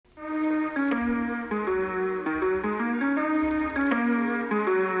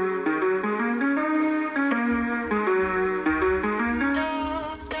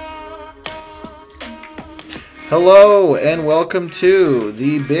Hello and welcome to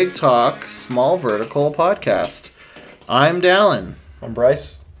the Big Talk Small Vertical podcast. I'm Dallin. I'm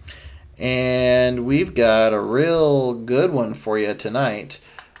Bryce. And we've got a real good one for you tonight.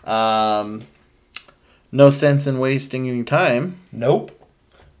 No sense in wasting any time. Nope.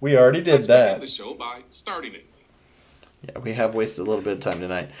 We already did that. The show by starting it. Yeah, we have wasted a little bit of time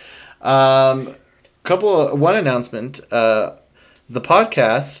tonight. One announcement. The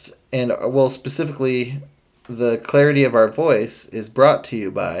podcast, and specifically the clarity of our voice, is brought to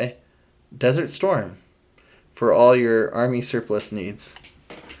you by Desert Storm for all your Army surplus needs.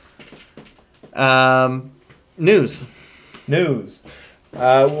 News. So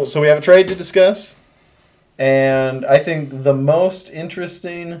we have a trade to discuss, and I think the most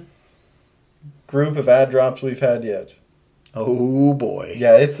interesting group of ad drops we've had yet. Oh boy!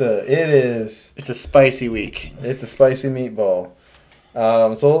 Yeah, it is. It's a spicy week. It's a spicy meatball.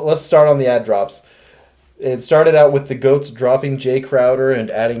 So let's start on the ad drops. It started out with the Goats dropping Jay Crowder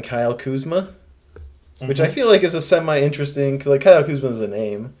and adding Kyle Kuzma, which I feel like is a semi-interesting, because Kyle Kuzma is a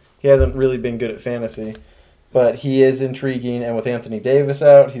name. He hasn't really been good at fantasy, but he is intriguing, and with Anthony Davis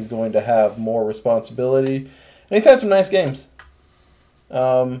out, he's going to have more responsibility. And he's had some nice games.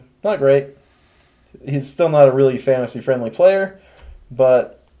 Not great. He's still not a really fantasy-friendly player,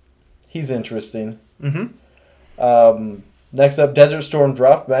 but he's interesting. Next up, Desert Storm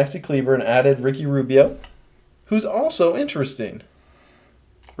dropped Maxi Kleber and added Ricky Rubio, who's also interesting.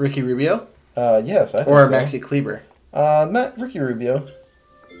 Ricky Rubio? Yes, I think or so. Maxi Kleber? Ricky Rubio.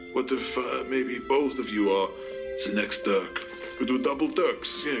 What if maybe both of you are the next Dirk? We do double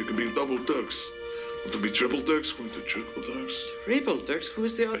Dirks. Yeah, it could be double Dirks. Want to be triple Dirks? Want to triple Dirks? Triple Dirks?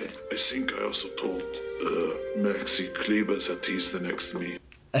 Who's the other? I think I also told Maxi Kleber that he's the next me.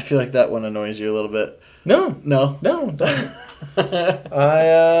 I feel like that one annoys you a little bit. No, don't.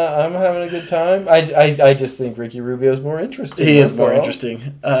 I'm having a good time. I just think Ricky Rubio is more interesting. He is more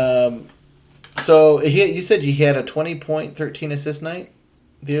interesting. So you said he had a 20-point, 13-assist night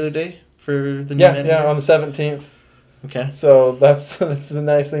the other day for the new manager? Yeah, on the 17th. Okay. So that's a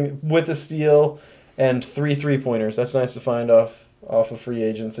nice thing with a steal and 3 3-pointers. That's nice to find off of free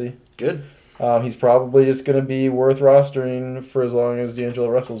agency. Good. He's probably just going to be worth rostering for as long as D'Angelo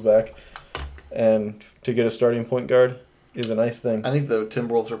Russell's back. And to get a starting point guard is a nice thing. I think the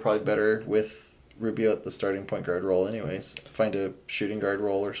Timberwolves are probably better with Rubio at the starting point guard role anyways. Find a shooting guard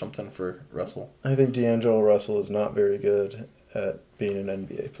role or something for Russell. I think D'Angelo Russell is not very good at being an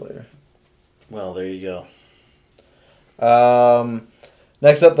NBA player. Well, there you go.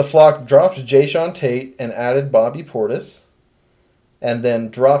 Next up, the Flock dropped Jayshawn Tate and added Bobby Portis. And then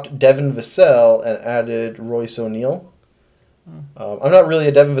dropped Devin Vassell and added Royce O'Neal. I'm not really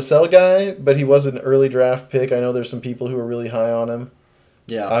a Devin Vassell guy, but he was an early draft pick. I know there's some people who are really high on him.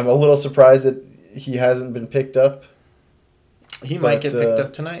 Yeah. I'm a little surprised that he hasn't been picked up. He might get picked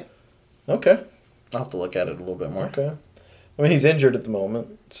up tonight. Okay. I'll have to look at it a little bit more. Okay. I mean, he's injured at the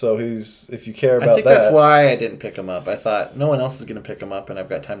moment, so if you care about that. I think that's why I didn't pick him up. I thought no one else is going to pick him up, and I've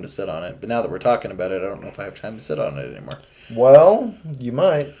got time to sit on it. But now that we're talking about it, I don't know if I have time to sit on it anymore. Well, you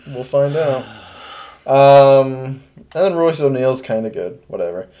might. We'll find out. And then Royce O'Neal's kind of good.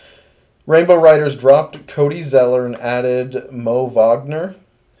 Whatever. Rainbow Riders dropped Cody Zeller and added Mo Wagner,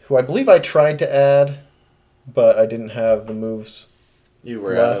 who I believe I tried to add, but I didn't have the moves. You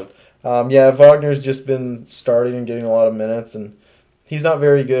were left. out of... Yeah, Wagner's just been starting and getting a lot of minutes, and he's not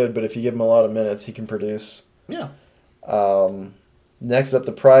very good, but if you give him a lot of minutes, he can produce. Yeah. Next up,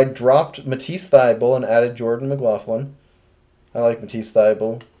 the Pride dropped Matisse Thybulle and added Jordan McLaughlin. I like Matisse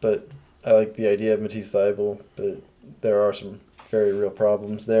Thybulle, but I like the idea of Matisse Thybulle, but there are some very real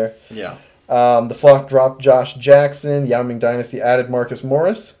problems there. Yeah. The Flock dropped Josh Jackson. Yao Ming Dynasty added Marcus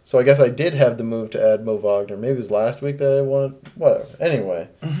Morris. So I guess I did have the move to add Mo Wagner. Maybe it was last week that I wanted. Whatever. Anyway.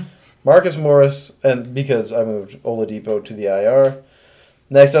 Marcus Morris, and because I moved Oladipo to the IR.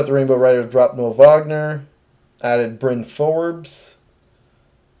 Next up, the Rainbow Riders dropped Mo Wagner. Added Bryn Forbes.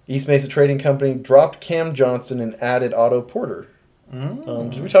 East Mesa Trading Company dropped Cam Johnson and added Otto Porter.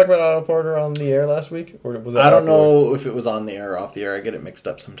 Did we talk about Otto Porter on the air last week? Or was that I don't know if it was on the air or off the air. I get it mixed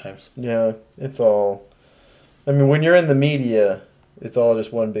up sometimes. Yeah, it's all... I mean, when you're in the media, it's all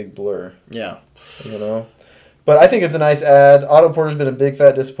just one big blur. Yeah. You know? But I think it's a nice ad. Otto Porter's been a big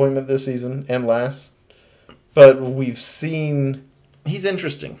fat disappointment this season and last. But we've seen... He's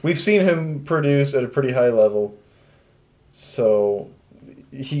interesting. We've seen him produce at a pretty high level. So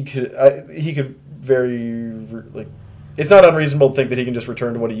he could very... It's not unreasonable to think that he can just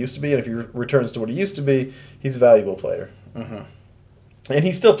return to what he used to be, and if he returns to what he used to be, he's a valuable player. Mm-hmm. And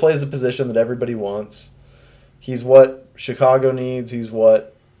he still plays the position that everybody wants. He's what Chicago needs. He's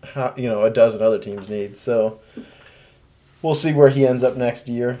what a dozen other teams need. So we'll see where he ends up next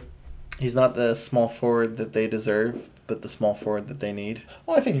year. He's not the small forward that they deserve, but the small forward that they need.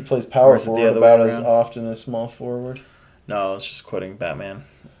 Well, I think he plays power is it the forward other way about as around? often as small forward. No, I was just quoting Batman.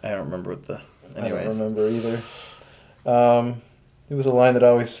 I don't remember what the. Anyways. I don't remember either. It was a line that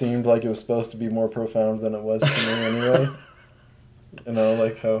always seemed like it was supposed to be more profound than it was to me anyway.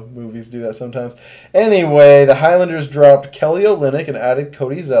 Like how movies do that sometimes. Anyway, the Highlanders dropped Kelly Olynyk and added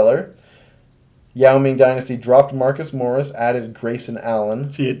Cody Zeller. Yao Ming Dynasty dropped Marcus Morris, added Grayson Allen.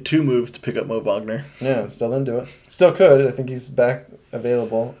 So he had 2 moves to pick up Mo Wagner. Yeah, still into it. Still could. I think he's back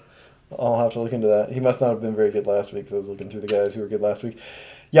available. I'll have to look into that. He must not have been very good last week because I was looking through the guys who were good last week.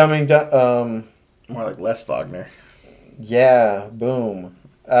 Yao Ming More like Les Wagner. Yeah, boom.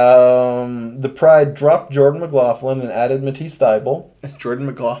 The Pride dropped Jordan McLaughlin and added Matisse Thybulle. Is Jordan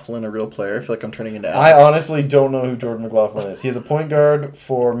McLaughlin a real player? I feel like I'm turning into I Alex. honestly don't know who Jordan McLaughlin is. He's a point guard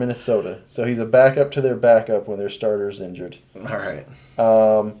for Minnesota, so he's a backup to their backup when their starter's injured. All right.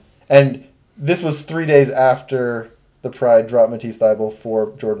 And this was 3 days after the Pride dropped Matisse Thybulle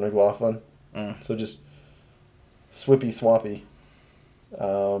for Jordan McLaughlin. So just swappy.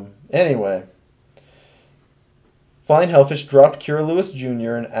 Anyway. Flying Hellfish dropped Kira Lewis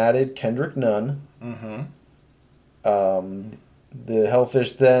Jr. and added Kendrick Nunn. Mm-hmm. The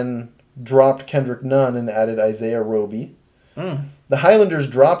Hellfish then dropped Kendrick Nunn and added Isaiah Roby. The Highlanders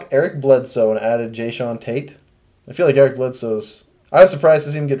dropped Eric Bledsoe and added Jayshawn Tate. I feel like Eric Bledsoe's... I was surprised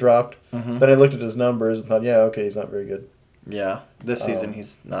to see him get dropped. Mm-hmm. Then I looked at his numbers and thought, yeah, okay, he's not very good. Yeah, this season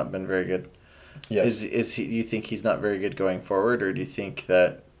he's not been very good. Yes. Is he? You think he's not very good going forward, or do you think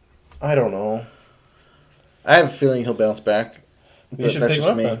that? I don't know. I have a feeling he'll bounce back. You But should that's pick just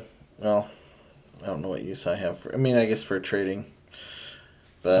him up me. then. Well, I don't know what use I have. I guess for trading.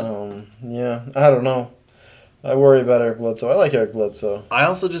 But Yeah, I don't know. I worry about Eric Bledsoe. I like Eric Bledsoe. I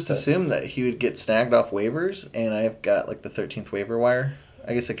also just assumed that he would get snagged off waivers, and I've got like the 13th waiver wire.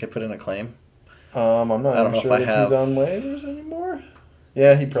 I guess I could put in a claim. I'm not I don't know even if sure I that have- he's on waivers anymore.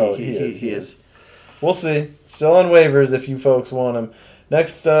 Yeah, he probably He is. We'll see. Still on waivers if you folks want him.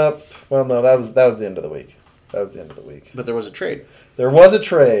 Next up, well, no, that was the end of the week. But there was a trade. There was a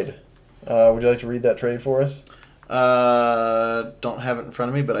trade. Would you like to read that trade for us? Don't have it in front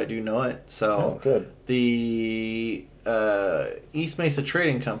of me, but I do know it. So Oh, good. the East Mesa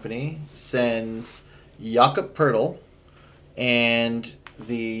Trading Company sends Jakob Pertl and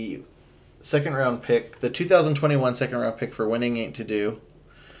the second round pick, the 2021 second round pick for Winning Ain't to Do,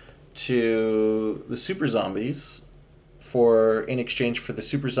 to the Super Zombies in exchange for the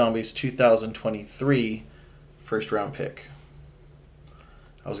Super Zombies 2023 first round pick.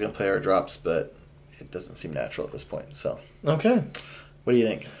 I was going to play our drops, but it doesn't seem natural at this point. So, Okay. what do you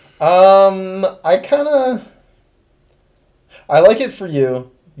think? I like it for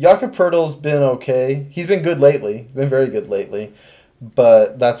you. Jakob Pertl's been okay. He's been good lately. Been very good lately.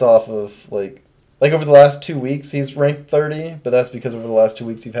 But that's off of like over the last 2 weeks he's ranked 30, but that's because over the last 2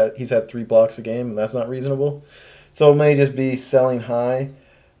 weeks he's had 3 blocks a game, and that's not reasonable. So it may just be selling high.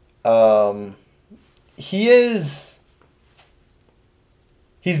 He's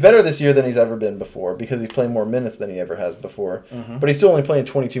better this year than he's ever been before because he's playing more minutes than he ever has before. Mm-hmm. But he's still only playing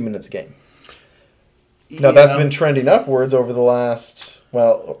 22 minutes a game. Now, that's been trending upwards over the last...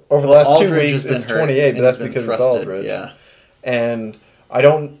 Well, over the last Aldridge 2 weeks has been it's hurt, 28, and but that's he's been because it's thrusted, Aldridge. Yeah. And I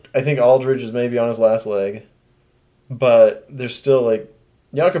think Aldridge is maybe on his last leg. But there's still,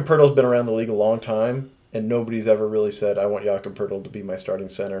 Jakob Pertl's been around the league a long time, and nobody's ever really said, I want Jakob Pertl to be my starting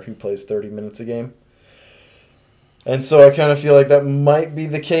center who plays 30 minutes a game. And so I kind of feel like that might be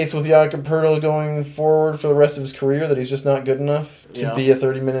the case with Jakob Pertl going forward for the rest of his career, that he's just not good enough to be a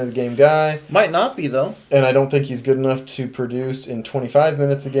 30-minute-a-game guy. Might not be, though. And I don't think he's good enough to produce in 25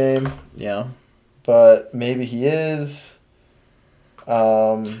 minutes a game, Yeah. but maybe he is.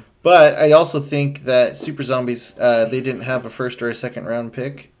 But I also think that Super Zombies, they didn't have a first or a second round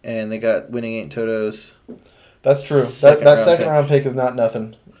pick, and they got Winning Ain't Toto's. That's true. Second That round second pick. round pick is not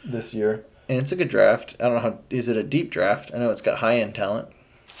nothing this year. And it's a good draft. I don't know is it a deep draft? I know it's got high-end talent.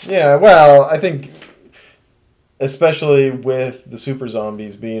 Yeah, well, I think, especially with the Super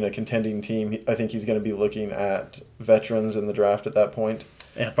Zombies being a contending team, I think he's going to be looking at veterans in the draft at that point.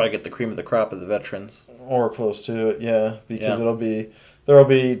 And he'll probably get the cream of the crop of the veterans. Or close to it, yeah, because there'll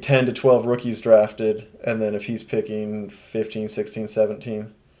be 10 to 12 rookies drafted, and then if he's picking 15, 16,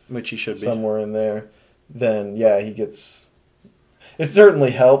 17, Which he should be. somewhere in there, then yeah, he gets... It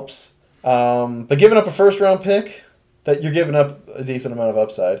certainly helps, but giving up a first-round pick, that you're giving up a decent amount of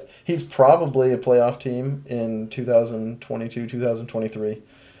upside. He's probably a playoff team in 2022, 2023.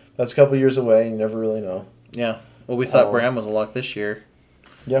 That's a couple years away, you never really know. Yeah. Well, we thought Bram was a lock this year.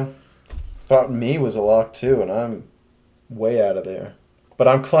 Yeah. Thought me was a lock too, and I'm way out of there. But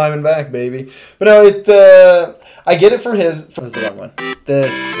I'm climbing back, baby. But no, I get it for his. That was the wrong one.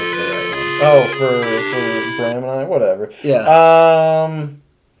 This was the right Oh, for Bram and I, whatever. one. Yeah.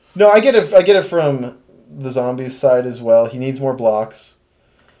 No, I get it. I get it from the zombies side as well. He needs more blocks.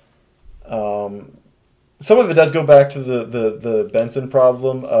 Some of it does go back to the Benson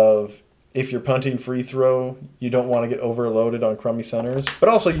problem of if you're punting free throw, you don't want to get overloaded on crummy centers, but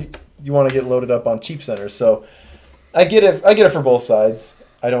also you want to get loaded up on cheap centers. So I get it. I get it for both sides.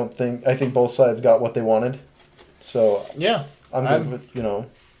 I think both sides got what they wanted. So Yeah. I'm good with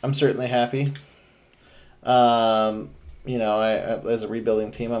I'm certainly happy. I as a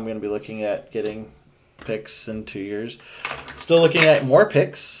rebuilding team, I'm going to be looking at getting picks in 2 years. Still looking at more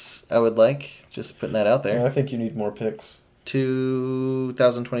picks. I would like just putting that out there. I think you need more picks.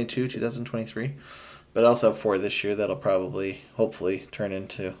 2022, 2023, but I also have 4 this year that'll probably, hopefully, turn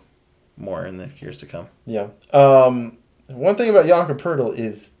into more in the years to come. Yeah. One thing about Jakob Pertl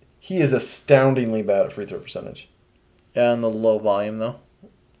is he is astoundingly bad at free throw percentage. And the low volume, though.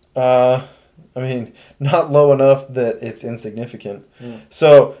 I mean, not low enough that it's insignificant.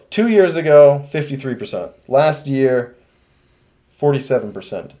 So 2 years ago, 53%. Last year,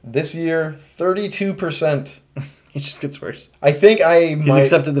 47%. This year, 32%. It just gets worse. I think He's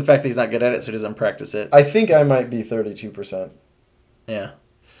accepted the fact that he's not good at it, so he doesn't practice it. I think I might be 32%. Yeah.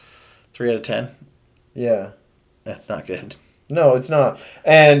 3 out of 10. Yeah. That's not good. No, it's not.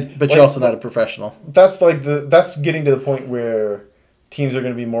 But you're also not a professional. That's that's getting to the point where teams are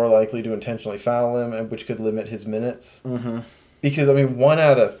going to be more likely to intentionally foul him, and which could limit his minutes. Mm-hmm. Because 1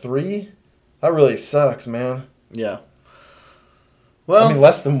 out of 3, that really sucks, man. Yeah. Well,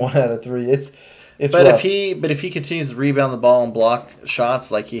 less than 1 out of 3. It's but rough. if he continues to rebound the ball and block shots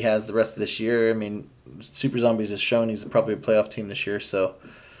like he has the rest of this year, Super Zombies has shown he's probably a playoff team this year, so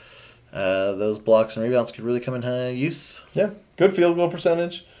those blocks and rebounds could really come in use. Yeah, good field goal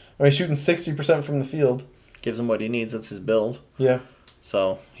percentage. Shooting 60% from the field. Gives him what he needs. That's his build. Yeah.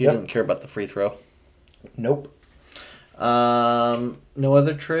 So he doesn't care about the free throw. Nope. No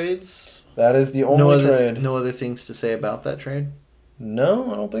other trades? That is the only trade. No other things to say about that trade?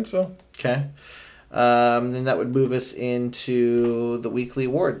 No, I don't think so. Okay. Then that would move us into the weekly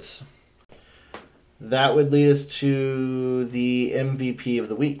awards. That would lead us to the MVP of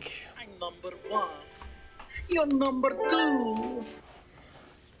the week. I'm number 1. You're number 2.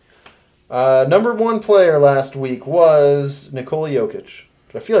 Number 1 player last week was Nikola Jokic.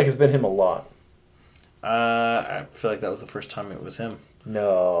 I feel like it's been him a lot. I feel like that was the first time it was him.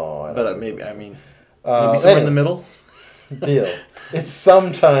 No. Maybe somewhere in the middle. Deal. It's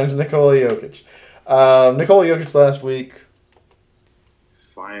sometimes Nikola Jokic. Nikola Jokic last week.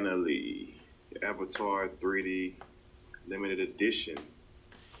 Finally, Avatar 3D limited edition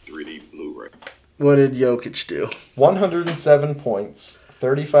 3D Blu-ray. What did Jokic do? 107 points,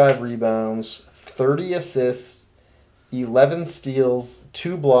 35 rebounds, 30 assists, 11 steals,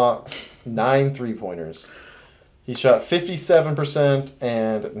 2 blocks, 9 3-pointers. He shot 57%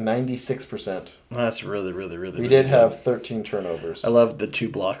 and 96%. That's really, really, really, We did have 13 turnovers. I love the 2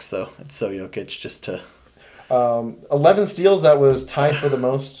 blocks, though. It's so Jokic just to... 11 steals, that was tied for the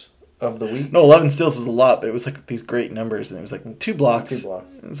most of the week. No, 11 steals was a lot, but it was like these great numbers, and it was like 2 blocks. 2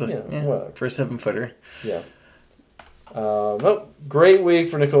 blocks. It was like, whatever. For a 7-footer. Yeah. Great week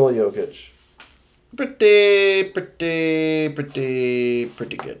for Nikola Jokic.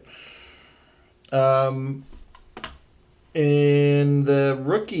 Pretty good. In the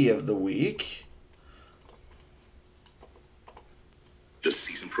rookie of the week, the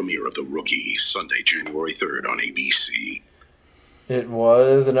season premiere of The Rookie, Sunday, January 3rd on ABC. It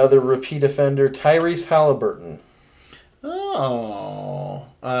was another repeat offender, Tyrese Halliburton. Oh.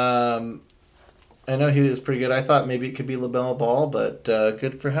 I know he was pretty good. I thought maybe it could be LaMelo Ball, but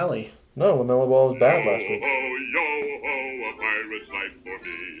good for Hallie. No, LaMelo Ball was bad last week. Yo-ho, a pirate's life for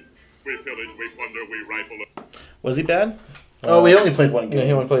me. We pillage, we plunder, we rifle. Was he bad? We only played one game. Yeah,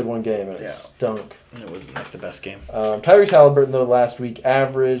 he only played one game, and it stunk. It wasn't like the best game. Tyrese Halliburton, though, last week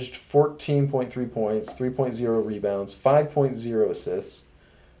averaged 14.3 points, 3.0 rebounds, 5.0 assists,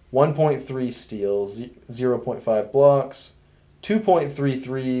 1.3 steals, 0.5 blocks, 2.3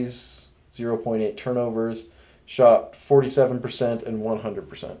 threes, 0.8 turnovers, shot 47% and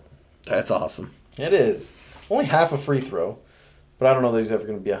 100%. That's awesome. It is. Only half a free throw, but I don't know that he's ever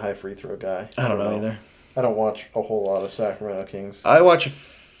going to be a high free throw guy. I don't know either. I don't watch a whole lot of Sacramento Kings. I watch a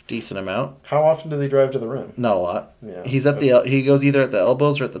decent amount. How often does he drive to the rim? Not a lot. Yeah. He's at he goes either at the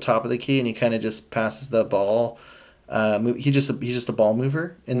elbows or at the top of the key, and he kind of just passes the ball. He's just a ball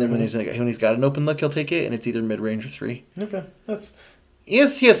mover, and then when he's got an open look, he'll take it, and it's either mid range or 3. Okay, He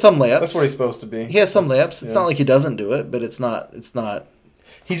has some layups. That's what he's supposed to be. He has some layups. It's yeah. not like he doesn't do it, but it's not.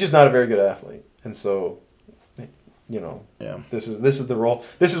 He's just not a very good athlete, and so, Yeah. This is the role.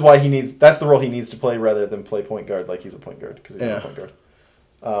 This is why he needs. That's the role he needs to play rather than play point guard like he's a point guard because he's not a point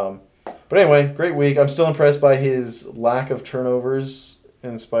guard. But anyway, great week. I'm still impressed by his lack of turnovers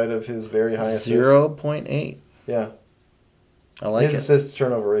in spite of his very high assists. 0.8. Yeah, I like his assist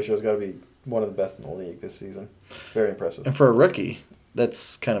turnover ratio has got to be one of the best in the league this season. Very impressive. And for a rookie,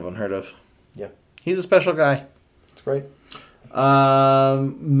 that's kind of unheard of. Yeah, he's a special guy. It's great.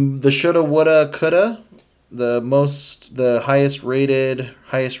 The shoulda, woulda, coulda, the highest rated,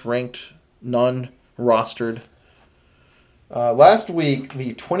 highest ranked, non-rostered. Last week,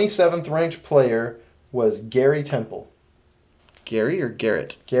 the 27th ranked player was Gary Temple. Gary or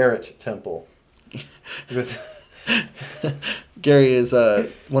Garrett? Garrett Temple. Gary is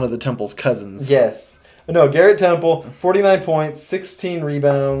one of the Temple's cousins. Yes. No, Garrett Temple, 49 points, 16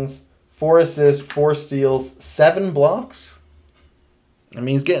 rebounds, 4 assists, 4 steals, 7 blocks. I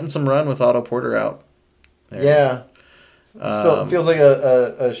mean, he's getting some run with Otto Porter out there. Yeah. Still, it feels like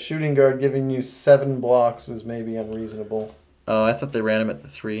a shooting guard giving you 7 blocks is maybe unreasonable. Oh, I thought they ran him at the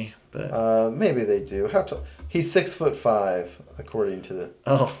 3, but maybe they do. How tall? He's 6'5", according to this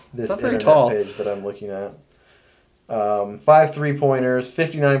not very internet tall. page that I'm looking at. 5 3-pointers,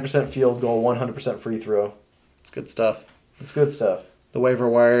 59% field goal, 100% free throw. It's good stuff. It's good stuff. The waiver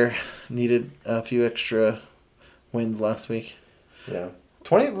wire needed a few extra wins last week. Yeah.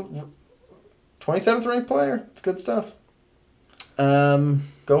 27th ranked player. It's good stuff.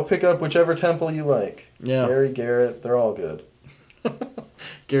 Go pick up whichever Temple you like. Yeah. Gary, Garrett, they're all good.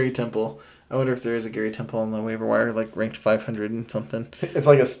 Gary Temple. I wonder if there is a Gary Temple on the waiver wire, like ranked 500 and something. It's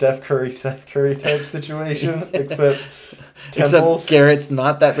like a Steph Curry, Seth Curry type situation, except Temple's. Garrett's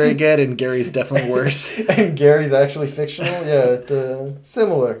not that very good, and Gary's definitely worse. And Gary's actually fictional. Yeah,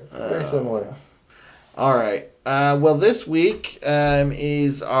 similar. Very similar. All right. Well, this week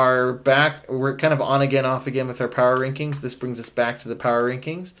is our back. We're kind of on again, off again with our power rankings. This brings us back to the power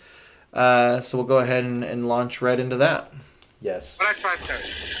rankings. So we'll go ahead and launch right into that. Yes. What I try to tell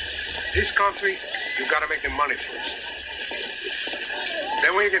you, this country, you got to make the money first.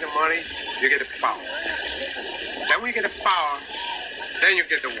 Then when you get the money, you get the power. Then when you get the power, then you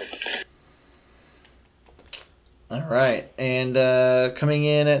get the woman. All right. And coming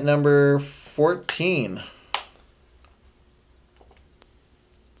in at number 14.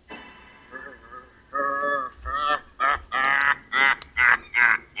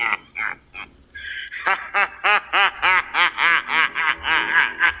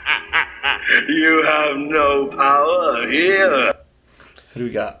 You have no power here. Who do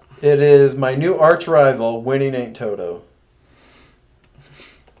we got? It is my new arch rival, Winning Ain't Toto.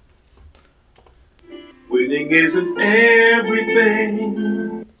 Winning isn't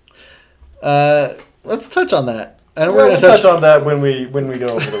everything. Let's touch on that. And We'll touch on that when we go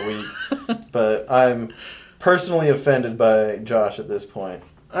over the week. But I'm personally offended by Josh at this point.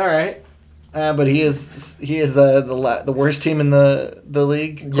 All right. But he is the worst team in the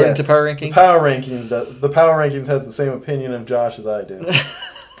league according to power rankings. The power rankings has the same opinion of Josh as I do.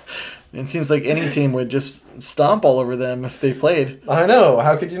 It seems like any team would just stomp all over them if they played. I know.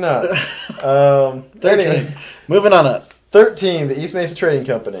 How could you not? 13. Anyway, Moving on up. 13, the East Mesa Trading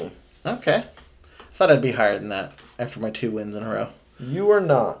Company. Okay. Thought I'd be higher than that after my 2 wins in a row. You are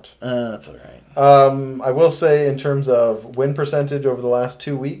not. That's all right. I will say in terms of win percentage over the last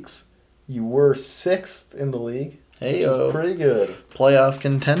 2 weeks, you were 6th in the league. Hey, which is pretty good. Playoff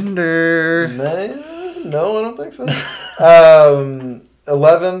contender. No, I don't think so.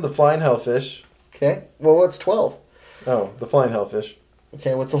 11, the Flying Hellfish. Okay. Well, what's 12? Oh, the Flying Hellfish.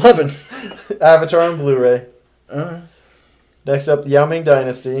 Okay, what's 11? Avatar on Blu-ray. Next up, the Yao Ming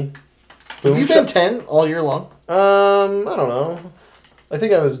Dynasty. Have you been 10 all year long? I don't know. I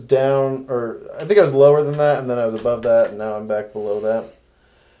think I was down, or I think I was lower than that, and then I was above that, and now I'm back below that.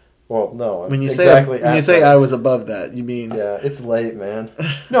 Well, no, when you exactly say I was above that, you mean? Yeah, it's late, man.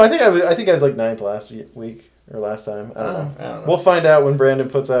 No, I think I was like 9th last week or last time. I don't know. We'll find out when Brandon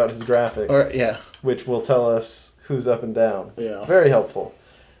puts out his graphic. Which will tell us who's up and down. Yeah, it's very helpful.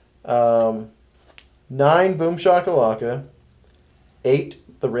 9, Boom Shakalaka.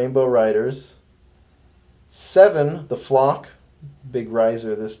 8, the Rainbow Riders. 7, the Flock. Big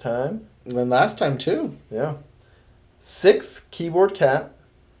riser this time. And then last time too. Yeah. 6, Keyboard Cat.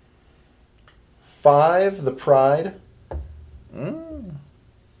 5, the Pride.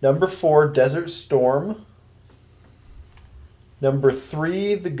 Number 4, Desert Storm. Number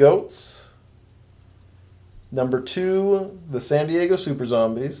 3, the Goats. Number 2, the San Diego Super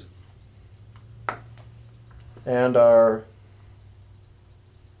Zombies. And our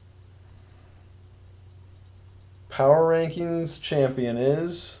power rankings champion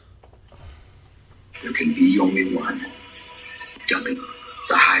is... There can be only one. Duncan,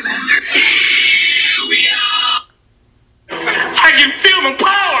 the Highlander. I can feel the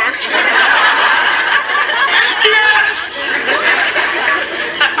power! Yes!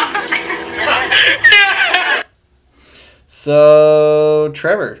 So,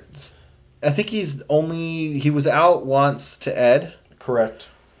 Trevor, I think he was out once to Ed, Correct.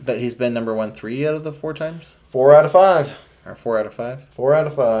 but he's been number 1 3 out of the 4 times? 4 out of 5. Or 4 out of 5? 4 out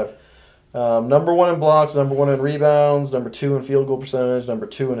of 5. Number 1 in blocks, number 1 in rebounds, number 2 in field goal percentage, number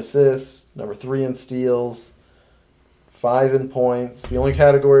 2 in assists, number 3 in steals, 5 in points. The only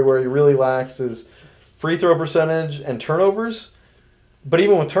category where he really lacks is free throw percentage and turnovers. But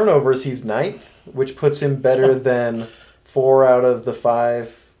even with turnovers, he's 9th, which puts him better than 4 out of the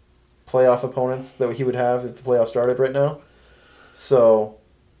 5 playoff opponents that he would have if the playoffs started right now. So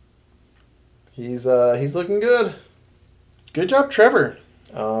he's looking good. Good job, Trevor.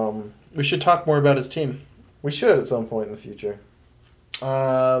 We We should talk more about his team. should at some point in the future.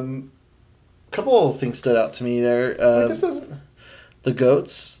 Couple of things stood out to me there. This doesn't... The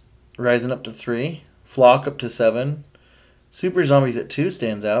Goats rising up to 3. Flock up to 7. Super Zombies at 2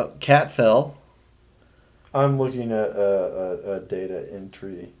 stands out. Cat fell. I'm looking at a data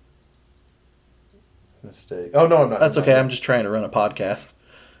entry mistake. Oh, no, I'm not. That's okay. I'm just trying to run a podcast.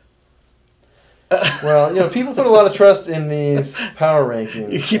 Well, people put a lot of trust in these power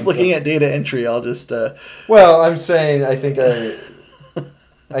rankings. You keep looking at data entry. I'll just... Well, I'm saying I think I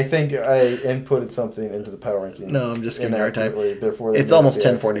inputted something into the power rankings. No, I'm just giving you a hard time. Therefore, It's almost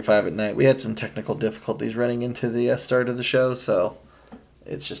 10:45 at night. We had some technical difficulties running into the start of the show, so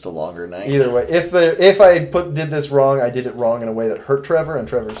it's just a longer night. Either way, if I did this wrong, I did it wrong in a way that hurt Trevor, and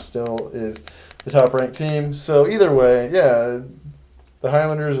Trevor still is the top ranked team. So either way, yeah, the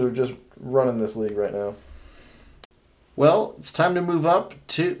Highlanders are just running this league right now. Well, it's time to move up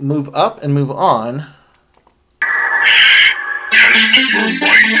and move on.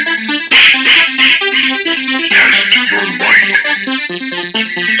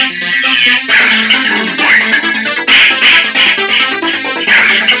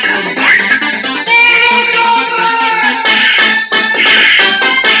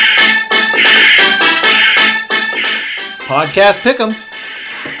 Podcast Pick'em.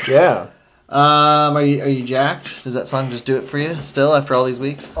 Yeah. Are you jacked? Does that song just do it for you still after all these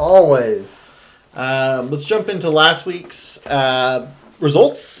weeks? Always. Let's jump into last week's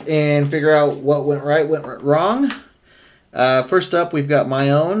results and figure out what went right, what went wrong. First up, we've got my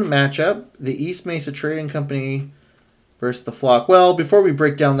own matchup, the East Mesa Trading Company versus the Flock. Well, before we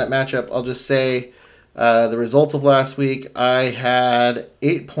break down that matchup, I'll just say the results of last week. I had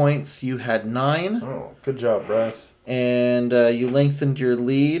 8 points. You had 9. Oh, good job, Bryce. And you lengthened your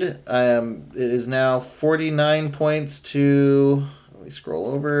lead. It is now 49 points to, let me scroll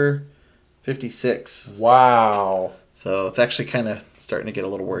over, 56. Wow. So it's actually kind of starting to get a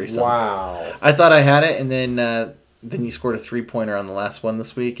little worrisome. Wow. I thought I had it, and then you scored a 3-pointer on the last one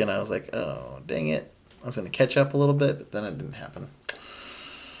this week, and I was like, oh, dang it. I was going to catch up a little bit, but then it didn't happen.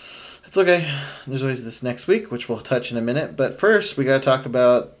 It's okay. There's always this next week, which we'll touch in a minute. But first, we got to talk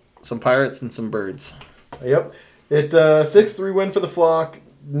about some Pirates and some Birds. Yep. 6-3 win for the Flock.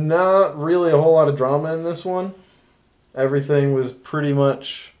 Not really a whole lot of drama in this one. Everything was pretty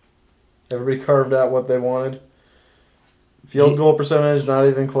much... Everybody carved out what they wanted. Field goal percentage, not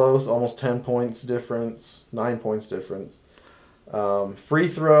even close. Almost 10 points difference. 9 points difference. Free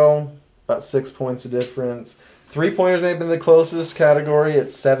throw, about 6 points of difference. 3-pointers may have been the closest category.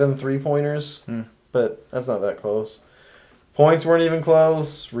 It's 7 3-pointers. But that's not that close. Points weren't even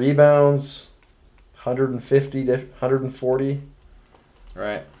close. Rebounds, 150, 140.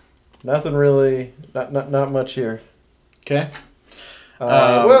 Right. Nothing really, not much here. Okay.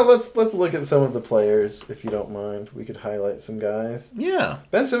 Well, let's look at some of the players, if you don't mind. We could highlight some guys. Yeah.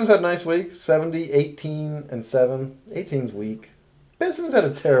 Ben Simmons had a nice week. 70, 18, and 7. 18's weak. Ben Simmons had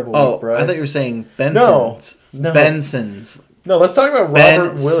a terrible week, Bryce. I thought you were saying Benson's. No. Benson's. No, let's talk about Ben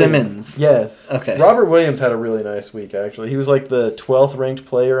Robert Williams. Simmons. Yes. Okay. Robert Williams had a really nice week, actually. He was like the 12th ranked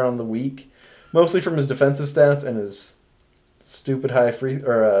player on the week, mostly from his defensive stats and his stupid high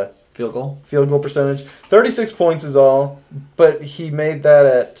field goal percentage. 36 points is all, but he made that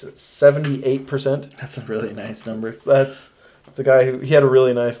at 78%. That's a really nice number. That's a guy who he had a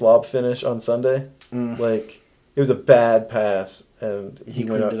really nice lob finish on Sunday. Like it was a bad pass and he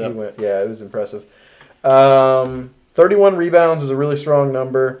went up. Yeah, it was impressive. 31 rebounds is a really strong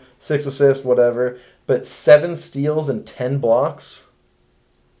number. 6 assists, whatever. But 7 steals and 10 blocks.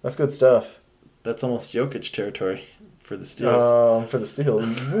 That's good stuff. That's almost Jokic territory for the steals. For the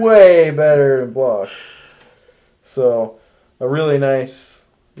steals. Way better than blocks. So a really nice,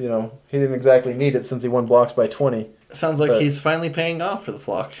 he didn't exactly need it since he won blocks by 20. Sounds like he's finally paying off for the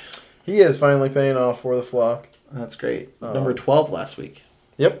flock. He is finally paying off for the flock. That's great. Number 12 last week.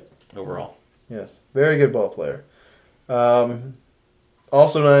 Yep. Overall. Yes. Very good ball player.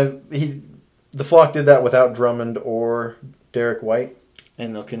 Also, the flock did that without Drummond or Derek White.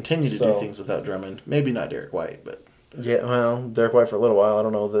 And they'll continue to do things without Drummond. Maybe not Derek White, but... Yeah, well, Derek White for a little while. I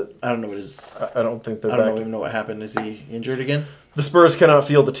don't know that... I don't know what his... I don't think they're I back. don't even know what happened. Is he injured again? The Spurs cannot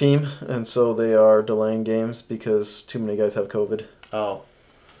field the team, and so they are delaying games because too many guys have COVID. Oh.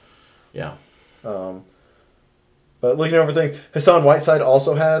 Yeah. But looking over things, Hassan Whiteside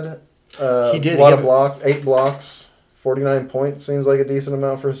also had he did. a lot of blocks, 8 blocks, 49 points seems like a decent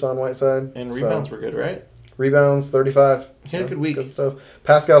amount for Hassan Whiteside. And rebounds were good, right? Rebounds, 35. He had a good week. Good stuff.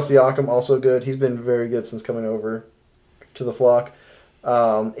 Pascal Siakam, also good. He's been very good since coming over to the flock.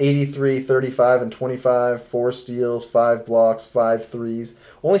 83, 35, and 25. 4 steals, 5 blocks, 5 threes.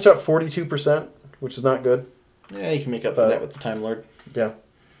 Only shot 42%, which is not good. Yeah, you can make up for that with the Time Lord. Yeah.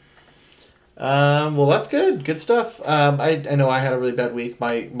 Well, that's good. Good stuff. I know I had a really bad week.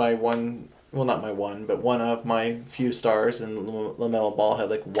 My one... Well, not my one, but one of my few stars, and LaMelo Ball had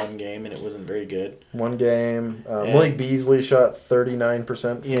like one game, and it wasn't very good. One game. Malik Beasley shot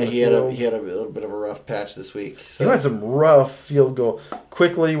 39%. Yeah, he had a little bit of a rough patch this week. So. He had some rough field goal.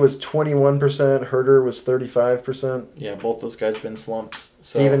 Quickly was 21%. Herder was 35%. Yeah, both those guys have been slumps.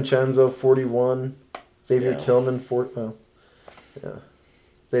 So. Steven Chenzo 41. Xavier Tillman 4. Oh, yeah.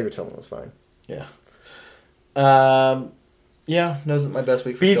 Xavier Tillman was fine. Yeah. Yeah, that wasn't my best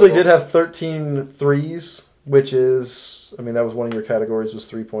week. For Beasley did have 13 threes, which is, that was one of your categories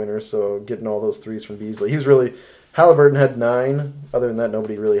was 3-pointers, so getting all those threes from Beasley. He was really, Halliburton had 9. Other than that,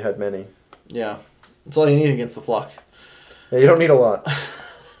 nobody really had many. Yeah, that's all you need against the flock. Yeah, you don't need a lot.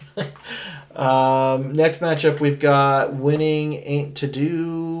 Next matchup, we've got Winning Ain't To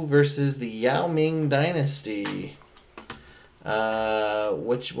Do versus the Yao Ming Dynasty.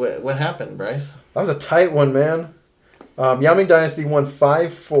 What happened, Bryce? That was a tight one, man. Yao Ming Dynasty won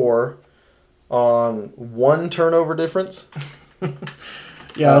 5-4 on 1 turnover difference.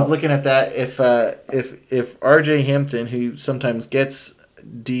 Yeah, I was looking at that. If RJ Hampton, who sometimes gets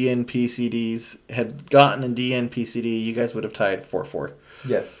DNP-CDs, had gotten a DNP-CD, you guys would have tied 4-4.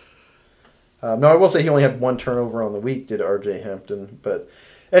 Yes. No, I will say he only had 1 turnover on the week, did RJ Hampton. But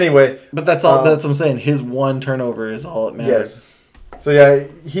anyway. But that's all. That's what I'm saying. His 1 turnover is all that matters. Yes. So yeah,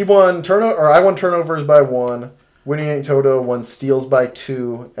 he won I won turnovers by 1. Winning Ain't Toto won steals by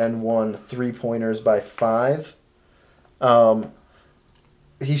 2 and won 3-pointers by 5.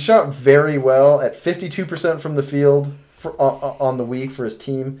 He shot very well at 52% from the field on the week for his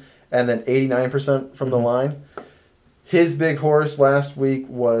team, and then 89% from the line. His big horse last week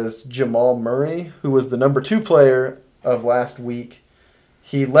was Jamal Murray, who was the number 2 player of last week.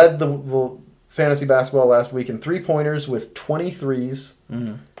 He led the fantasy basketball last week in 3-pointers with 23s.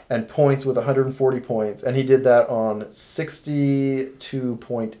 Mm-hmm. And points with 140 points. And he did that on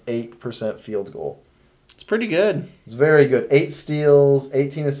 62.8% field goal. It's pretty good. It's very good. 8 steals,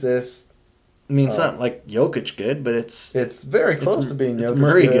 18 assists. It's not like Jokic good, but it's very close to being Jokic it's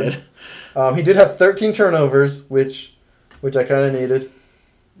Murray good. He did have 13 turnovers, which I kind of needed.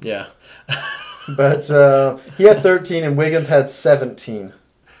 Yeah. But he had 13 and Wiggins had 17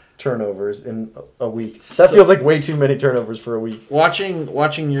 turnovers in a week. That feels like way too many turnovers for a week.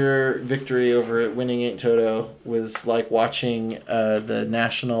 Watching your victory over at Winning Ain't Toto was like watching the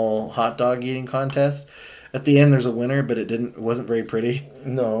national hot dog eating contest. At the end, there's a winner, but it wasn't very pretty.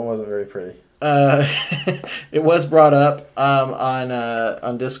 No, it wasn't very pretty. It was brought up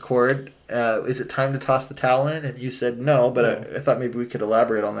on Discord. Is it time to toss the towel in? And you said no, but I thought maybe we could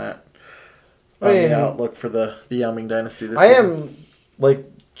elaborate on that. The outlook for the Yao Ming Dynasty this season. I am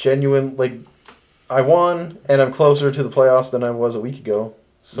genuine, I won, and I'm closer to the playoffs than I was a week ago.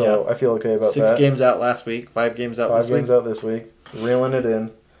 So I feel okay about 6 that. 6 games out last week, 5 games out this week. 5 games out this week. Reeling it in.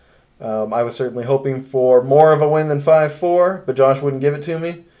 I was certainly hoping for more of a win than 5-4, but Josh wouldn't give it to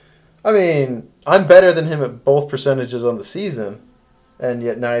me. I'm better than him at both percentages on the season, and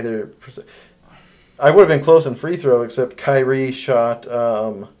yet neither. I would have been close in free throw, except Kyrie shot.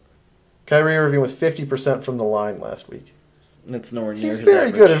 Kyrie Irving was 50% from the line last week. That's nowhere near. He's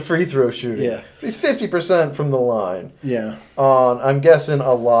very good at free throw shooting. Yeah, he's 50% from the line. Yeah, on I'm guessing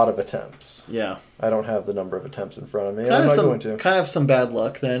a lot of attempts. Yeah, I don't have the number of attempts in front of me. I'm not going to. Kind of some bad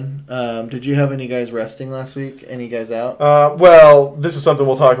luck then. Did you have any guys resting last week? Any guys out? Well, this is something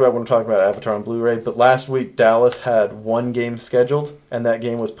we'll talk about when we're talking about Avatar on Blu-ray. But last week Dallas had 1 game scheduled, and that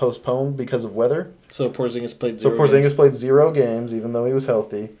game was postponed because of weather. So Porzingis played 0 games. So Porzingis played 0 games, even though he was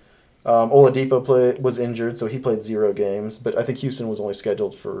healthy. Oladipo was injured, so he played 0 games. But I think Houston was only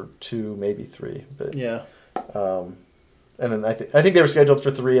scheduled for 2, maybe 3. But Yeah. and then I think they were scheduled for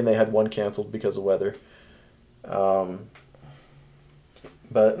 3, and they had 1 canceled because of weather. But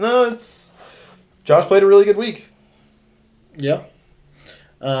no, Josh played a really good week. Yeah.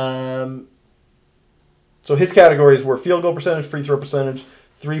 So his categories were field goal percentage, free throw percentage,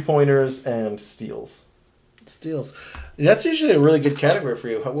 3-pointers, and steals. Steals. That's usually a really good category for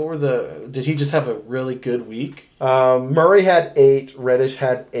you. What were did he just have a really good week? Murray had 8, Reddish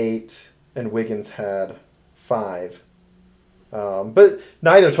had 8, and Wiggins had 5. But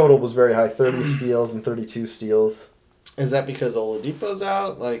neither total was very high, 30 steals and 32 steals. Is that because Oladipo's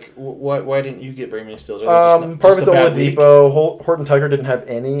out? Like, why didn't you get very many steals? Part of it's Oladipo. Horton Tucker didn't have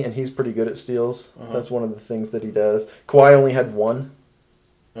any, and he's pretty good at steals. Uh-huh. That's one of the things that he does. Kawhi only had 1.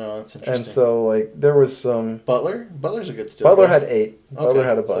 Oh, that's interesting. And so, there was some... Butler's a good steal. Butler had 8. Okay. Butler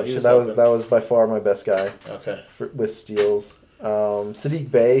had a bunch. So that was by far my best guy. Okay. With steals.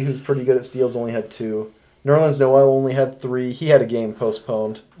 Sadiq Bey, who's pretty good at steals, only had 2. Nerlens Noel only had 3. He had a game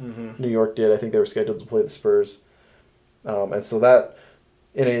postponed. Mm-hmm. New York did. I think they were scheduled to play the Spurs. And so that,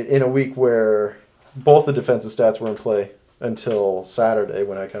 in a week where both the defensive stats were in play until Saturday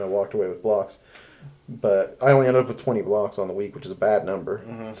when I kind of walked away with blocks. But I only ended up with 20 blocks on the week, which is a bad number.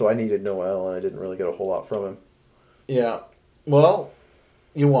 Mm-hmm. So I needed Noel, and I didn't really get a whole lot from him. Yeah. Well,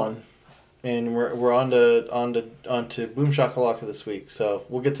 you won. And we're on to Boom Shakalaka this week. So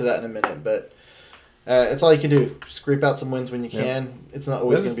we'll get to that in a minute. But it's all you can do. Scrape out some wins when you can. Yeah. It's not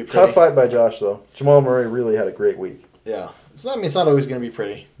always going to be pretty. Tough fight by Josh, though. Jamal Murray really had a great week. Yeah. It's not always going to be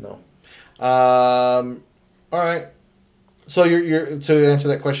pretty. No. All right. So to answer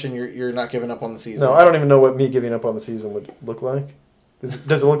that question, you're not giving up on the season. No, I don't even know what me giving up on the season would look like.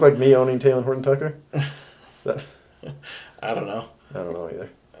 Does it look like me owning Taylor Horton Tucker? I don't know. I don't know either.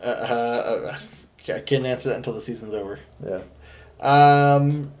 I can't answer that until the season's over. Yeah.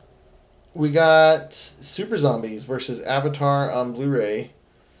 We got Super Zombies versus Avatar on Blu-ray.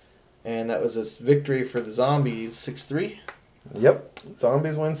 And that was this victory for the Zombies, 6-3. Yep.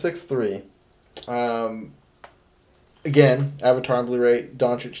 Zombies win 6-3. Again, Avatar on Blu-ray,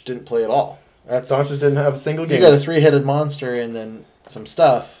 Doncic didn't play at all. Doncic didn't have a single game. You got a 3-headed monster and then some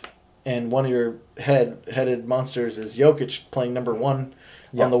stuff. And one of your headed monsters is Jokic playing number 1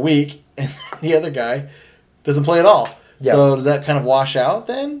 on the week. And the other guy doesn't play at all. Yeah. So does that kind of wash out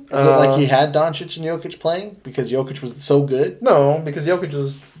then? Is it like he had Doncic and Jokic playing because Jokic was so good? No, because Jokic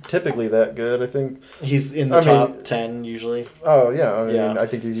is typically that good. I think he's in the top 10 usually. Oh yeah, I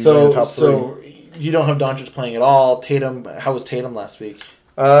think he's usually in the top 3. So you don't have Doncic playing at all. Tatum, how was Tatum last week?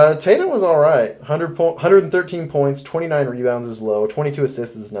 Tatum was all right. 113 points, 29 rebounds is low, 22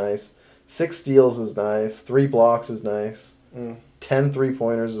 assists is nice, 6 steals is nice, 3 blocks is nice. 10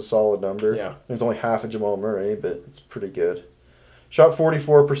 3-pointers is a solid number. Yeah. It's only half of Jamal Murray, but it's pretty good. Shot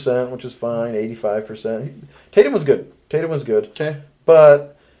 44%, which is fine, 85%. Tatum was good. Okay.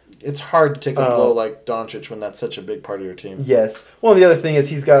 But it's hard to take a blow like Doncic when that's such a big part of your team. Yes. Well, the other thing is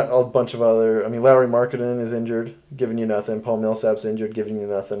he's got a bunch of other... Lauri Markkanen is injured, giving you nothing. Paul Millsap's injured, giving you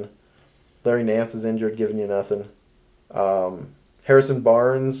nothing. Larry Nance is injured, giving you nothing. Harrison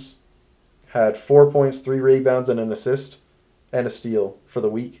Barnes had 4 points, 3 rebounds, and an assist. And a steal for the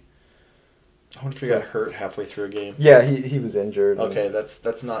week. I wonder if he got hurt halfway through a game. Yeah, he was injured. Okay,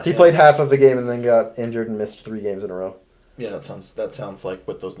 that's not. He played half of a game and then got injured and missed 3 games in a row. Yeah, that sounds like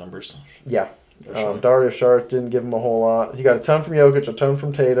with those numbers. Yeah, Dario Saric didn't give him a whole lot. He got a ton from Jokic, a ton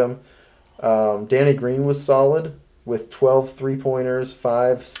from Tatum. Danny Green was solid with 12 3-pointers,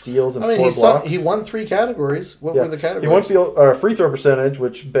 5 steals, and 4 blocks. He won 3 categories. What were the categories? He won free throw percentage,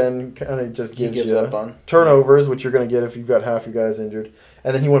 which Ben kind of just gives you. Up on. Turnovers, which you're going to get if you've got half your guys injured.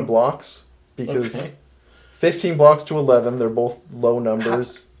 And then he won blocks because 15 blocks to 11. They're both low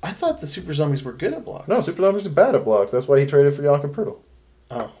numbers. I thought the Super Zombies were good at blocks. No, Super Zombies are bad at blocks. That's why he traded for Jakob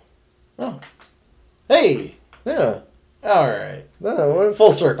Poeltl. Oh. Hey. Yeah. All right. No,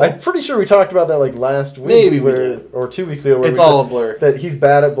 full circle. I'm pretty sure we talked about that last week. Maybe we did. Or 2 weeks ago. It's all a blur. That he's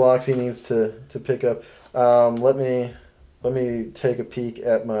bad at blocks. He needs to pick up. Let me take a peek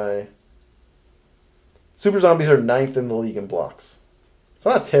at my... Super Zombies are 9th in the league in blocks. It's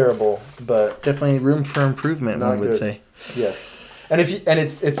not terrible, but... Definitely room for improvement, one would say. Yes. And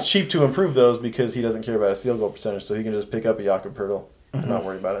it's cheap to improve those because he doesn't care about his field goal percentage, so he can just pick up a Jakob Poeltl and not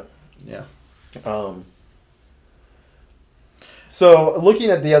worry about it. Yeah. So, looking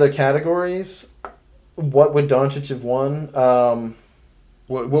at the other categories, what would Doncic have won?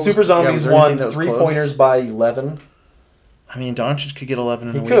 Super Zombies won 3-pointers by 11. Doncic could get 11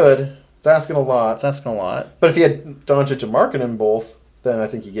 in a week. He could. It's asking a lot. But if he had Doncic and Markkanen both, then I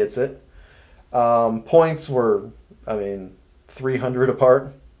think he gets it. Points were, 300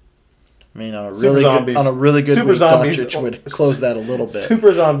 apart. I mean, on a Super really good Super week, Zombies Doncic would close that a little bit.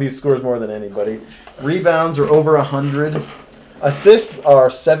 Super Zombies scores more than anybody. Rebounds are over 100. Assists are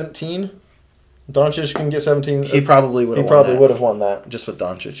 17. Doncic can get 17. He probably would have won that. Just with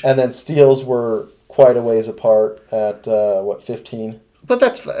Doncic. And then steals were quite a ways apart at 15. But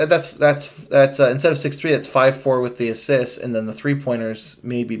that's instead of 6-3, it's 5-4 with the assists, and then the 3-pointers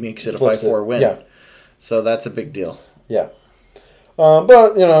maybe makes it a 5-4 win. Yeah. So that's a big deal. Yeah. But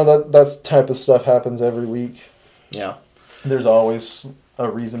that type of stuff happens every week. Yeah. There's always a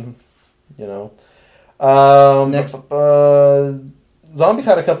reason, Next. Zombies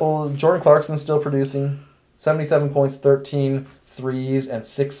had a couple. Jordan Clarkson's still producing. 77 points, 13 threes, and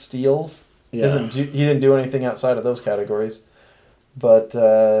 6 steals. Yeah. He didn't do anything outside of those categories. But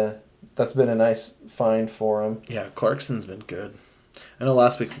that's been a nice find for him. Yeah, Clarkson's been good. I know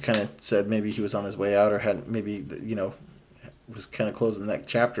last week we kind of said maybe he was on his way out or had maybe, was kind of closing that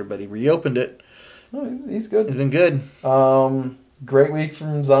chapter, but he reopened it. No, he's good. He's been good. Great week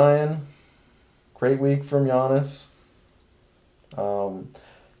from Zion. Great week from Giannis.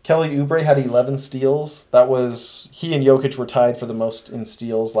 Kelly Oubre had 11 steals. He and Jokic were tied for the most in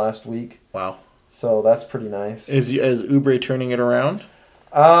steals last week. Wow. So that's pretty nice. Is Oubre turning it around?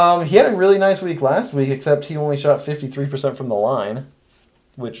 He had a really nice week last week, except he only shot 53% from the line.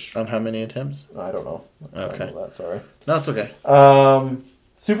 Which on how many attempts? I don't know. Okay. I don't know that, sorry. No, it's okay.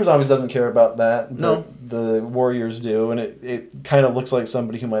 Super Zombies doesn't care about that. No. The Warriors do, and it kind of looks like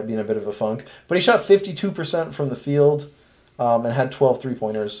somebody who might be in a bit of a funk. But he shot 52% from the field and had 12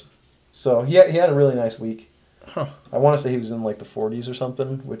 3-pointers. So he had a really nice week. Huh. I want to say he was in like the 40s or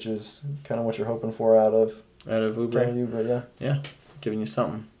something, which is kind of what you're hoping for out of Oubre? Kelly Oubre, yeah. Yeah, giving you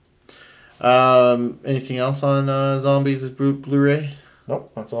something. Anything else on Zombies' Blu-ray?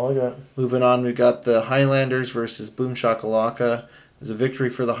 Nope, that's all I got. Moving on, we've got the Highlanders versus Boom Shakalaka. There's a victory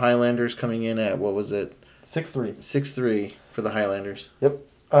for the Highlanders coming in at, what was it? 6-3. 6-3 for the Highlanders. Yep.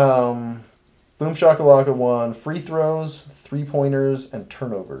 Boom Shakalaka won free throws, 3-pointers, and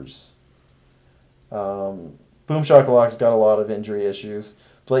turnovers. Boom Shakalaka's got a lot of injury issues.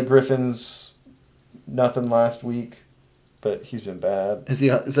 Blake Griffin's nothing last week, but he's been bad. Is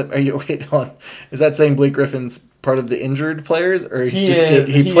that saying Blake Griffin's part of the injured players, or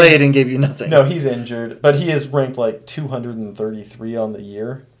he played and gave you nothing? No, he's injured, but he is ranked like 233 on the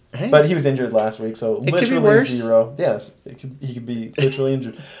year. Hey. But he was injured last week, so It could be literally worse. 0. Yes, he could be literally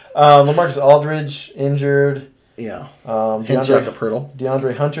injured. LaMarcus Aldridge injured. Yeah. DeAndre, like a Pirtle.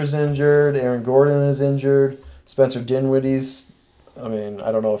 DeAndre Hunter's injured. Aaron Gordon is injured. Spencer Dinwiddie's. I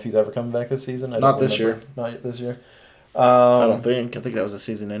don't know if he's ever coming back this season. Not this year. Not this year. I don't think. I think that was a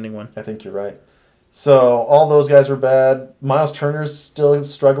season-ending one. I think you're right. So all those guys were bad. Miles Turner's still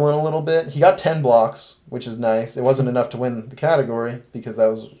struggling a little bit. He got 10 blocks, which is nice. It wasn't enough to win the category because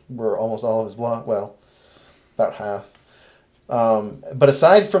were almost all of his blocks. Well, about half. But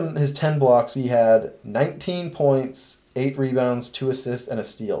aside from his 10 blocks, he had 19 points, 8 rebounds, 2 assists, and a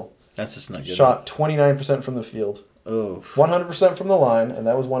steal. That's just not good. Shot 29% from the field. Oh. 100% from the line, and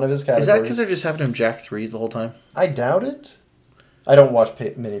that was one of his categories. Is that because they're just having him jack threes the whole time? I doubt it. I don't watch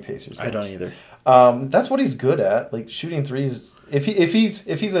many Pacers games. I don't either. That's what he's good at, like shooting threes. If he's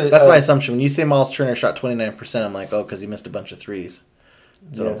a that's my assumption. When you say Miles Turner shot 29%, I'm like, oh, because he missed a bunch of threes.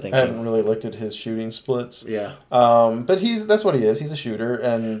 That's what I'm thinking. I haven't really looked at his shooting splits. Yeah. But that's what he is. He's a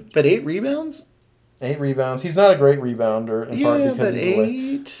shooter, but 8 rebounds. 8 rebounds. He's not a great rebounder in part because he's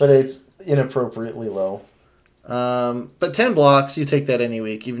away. But it's inappropriately low. But 10 blocks, you take that any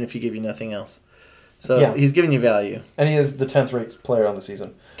week, even if he give you nothing else. So he's giving you value. And he is the 10th ranked player on the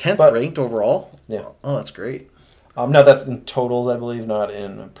season. 10th ranked overall? Yeah. Oh, that's great. No, that's in totals, I believe, not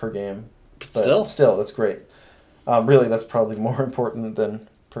in per game. But still, that's great. Really, that's probably more important than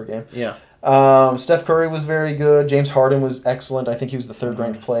per game. Yeah. Steph Curry was very good. James Harden was excellent. I think he was the 3rd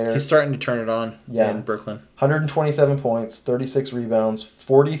ranked player. He's starting to turn it on in Brooklyn. 127 points, 36 rebounds,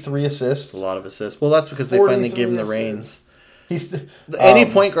 43 assists. That's a lot of assists. Well, that's because they finally gave him the reins. Any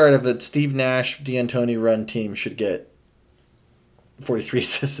point guard of a Steve Nash, D'Antoni run team should get 43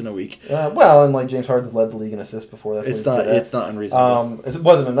 assists in a week. And James Harden's led the league in assists before. It's not unreasonable. It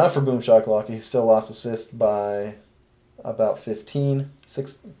wasn't enough for Boom Shakalaka. He still lost assists by about 15.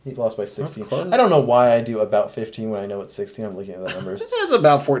 He lost by 16. I don't know why I do about 15 when I know it's 16. I'm looking at the numbers. It's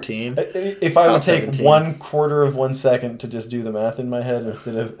about 14. If I would take 1/4 of 1 second to just do the math in my head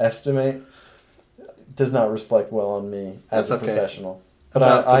instead of estimate, it does not reflect well on me as a professional. But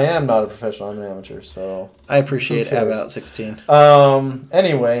I am not a professional. I'm an amateur, so I appreciate about 16.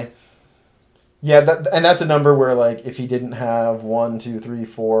 Anyway, Yeah, and that's a number where, like, if he didn't have 1, 2, 3,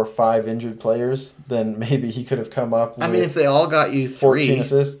 4, 5 injured players, then maybe he could have come up with... I mean, if they all got you 14 3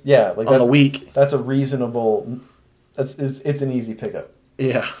 assists. Yeah, like on the week. That's a reasonable... It's an easy pickup.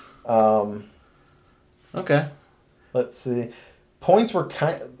 Yeah. Okay. Let's see. Points were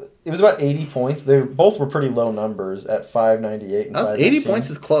it was about 80 points. They both were pretty low numbers at 598 and 519. 80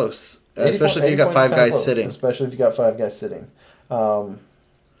 points is close, especially if you got 5 guys sitting. Especially if you got 5 guys sitting.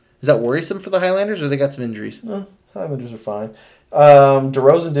 Is that worrisome for the Highlanders, or they got some injuries? No, Highlanders are fine.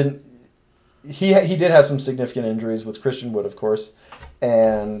 DeRozan didn't... He did have some significant injuries with Christian Wood, of course,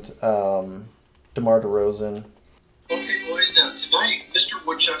 and DeMar DeRozan. Okay, boys, now tonight, Mr.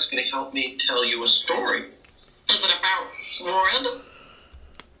 Woodchuck's going to help me tell you a story. Is it about Red?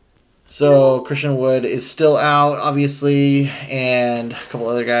 So, Christian Wood is still out, obviously, and a couple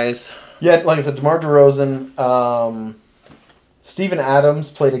other guys. Yeah, like I said, DeMar DeRozan... Steven Adams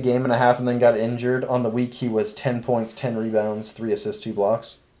played a game and a half and then got injured. On the week, he was 10 points, 10 rebounds, 3 assists, 2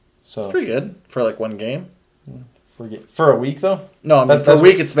 blocks. So that's pretty good for like one game. For a week, though? No, I mean, for a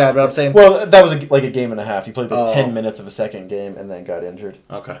week it's bad, but I'm saying... Well, that was like a game and a half. He played like 10 minutes of a second game and then got injured.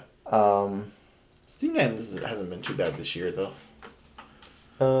 Okay. Steven Adams hasn't been too bad this year, though.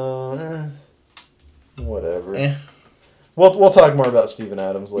 Whatever. We'll talk more about Steven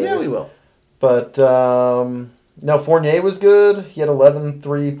Adams later. Yeah, we will. But... No, Fournier was good. He had 11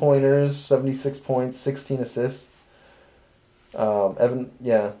 3-pointers, 76 points, 16 assists. Evan,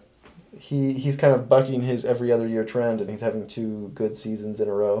 yeah. He's kind of bucking his every other year trend, and he's having 2 good seasons in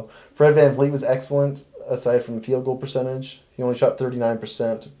a row. Fred VanVleet was excellent, aside from field goal percentage. He only shot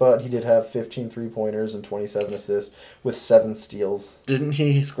 39%, but he did have 15 3-pointers and 27 assists with 7 steals. Didn't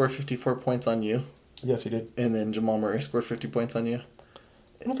he score 54 points on you? Yes, he did. And then Jamal Murray scored 50 points on you?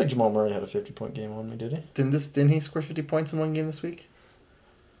 I don't think Jamal Murray had a 50-point game on me, did he? Didn't he score 50 points in one game this week?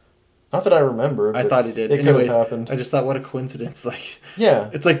 Not that I remember. I thought he did. It Anyways, could have happened. I just thought, what a coincidence. Like,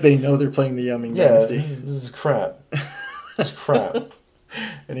 yeah. It's like they know they're playing the Yummy Dynasty. This is crap. This is crap.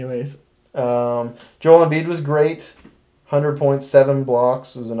 Anyways. Joel Embiid was great. 100 points, 7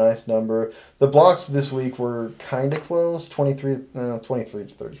 blocks was a nice number. The blocks this week were kind of close. 23 to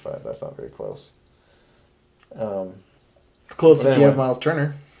 35. That's not very close. Close if you have Miles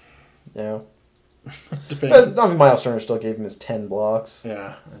Turner. Yeah. Depending. But, I mean, Miles Turner still gave him his 10 blocks.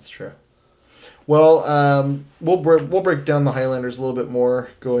 Yeah, that's true. Well, we'll break down the Highlanders a little bit more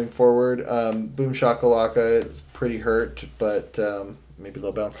going forward. Boom Shakalaka is pretty hurt, but maybe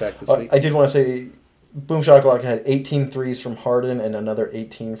they'll bounce back this week. I did want to say Boom Shakalaka had 18 threes from Harden and another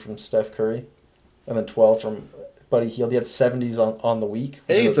 18 from Steph Curry, and then 12 from Buddy Hield. He had 70s on the week.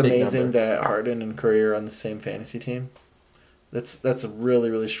 I think it's amazing that Harden and Curry are on the same fantasy team. That's a really,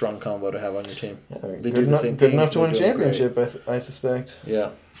 really strong combo to have on your team. Yeah, they do the same good things. enough to win a championship, I suspect. Yeah.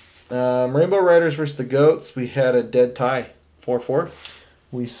 Rainbow Riders versus the Goats. We had a dead tie, 4-4.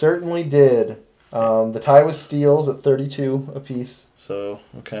 We certainly did. The tie was steals at 32 apiece. So,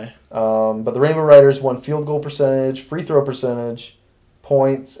 okay. But the Rainbow Riders won field goal percentage, free throw percentage,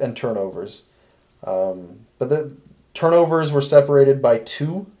 points, and turnovers. But the turnovers were separated by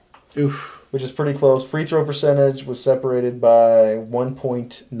 2. Oof. Which is pretty close. Free throw percentage was separated by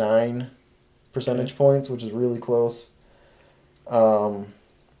 1.9 percentage points, which is really close.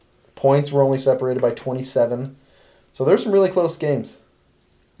 Points were only separated by 27. So there's some really close games.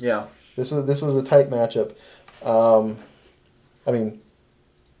 Yeah. This was a tight matchup. I mean,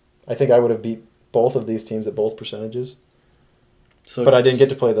 I think I would have beat both of these teams at both percentages. But I didn't get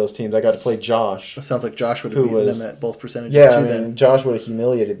to play those teams. I got to play Josh. It sounds like Josh would have beaten them at both percentages too. Then Josh would have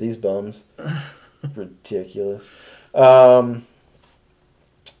humiliated these bums. Ridiculous.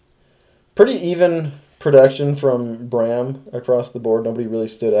 Pretty even production from Bram across the board. Nobody really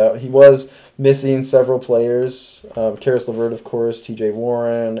stood out. He was missing several players. Karis LeVert, of course, TJ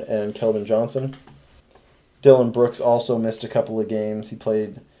Warren, and Kelvin Johnson. Dylan Brooks also missed a couple of games. He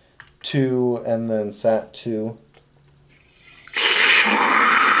played 2 and then sat 2.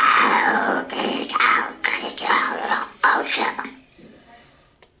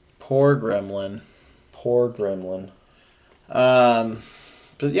 Poor Gremlin.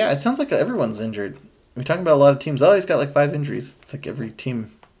 But yeah, it sounds like everyone's injured. We're talking about a lot of teams. Oh, he's got like 5 injuries. It's like every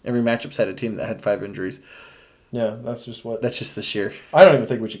matchup's had a team that had 5 injuries. Yeah, that's just this year. I don't even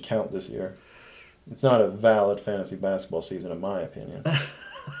think we should count this year. It's not a valid fantasy basketball season, in my opinion.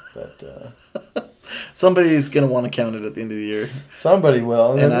 But somebody's going to want to count it at the end of the year. Somebody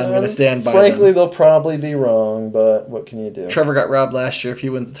will. And I'm going to stand by frankly, them. they'll probably be wrong, but what can you do? Trevor got robbed last year. If he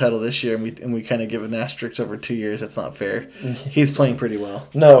wins the title this year and we kind of give an asterisk over 2 years, that's not fair. He's playing pretty well.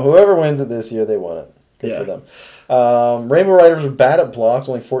 No, whoever wins it this year, they won it. Good for them. Rainbow Riders were bad at blocks,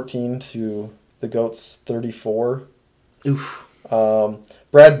 only 14 to The Goats 34. Oof.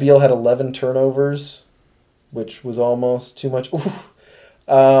 Brad Beal had 11 turnovers, which was almost too much.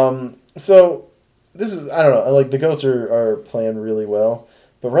 So this is, I don't know, like the Goats are playing really well,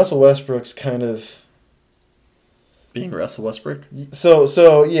 but Russell Westbrook's kind of being Russell Westbrook.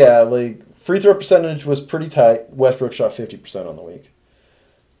 So yeah, like free throw percentage was pretty tight. Westbrook shot 50% on the week.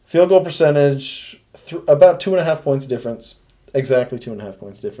 Field goal percentage about 2.5 points difference. Exactly 2.5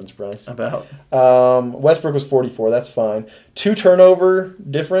 points difference, Bryce. About. Westbrook was 44. That's fine. 2 turnover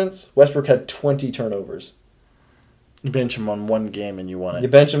difference. Westbrook had 20 turnovers. You bench him on one game and you won it. You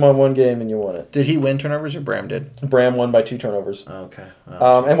bench him on one game and you won it. Did he win turnovers or Bram did? Bram won by 2 turnovers. Okay.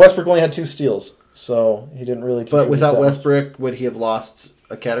 And Westbrook only had 2 steals, so he didn't really. But without Westbrook, would he have lost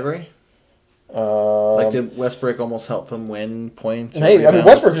a category? Like, did Westbrook almost help him win points? Maybe. I mean,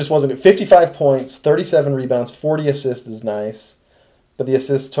 Westbrook just wasn't good. 55 points, 37 rebounds, 40 assists is nice. But the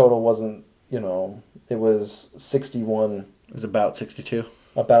assist total wasn't, it was 61. It was about 62.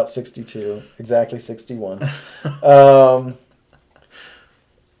 About 62. Exactly 61.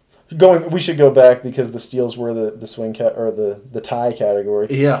 We should go back because the steals were the swing or the tie category.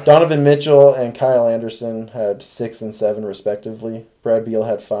 Yeah. Donovan Mitchell and Kyle Anderson had 6 and 7 respectively. Brad Beal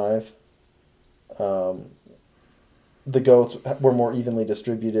had 5. The Goats were more evenly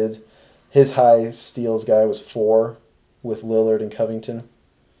distributed. His high steals guy was 4 with Lillard and Covington.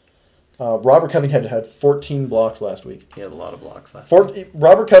 Robert Covington had 14 blocks last week. He had a lot of blocks last week.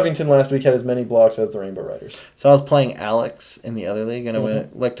 Robert Covington last week had as many blocks as the Rainbow Riders. So I was playing Alex in the other league, and I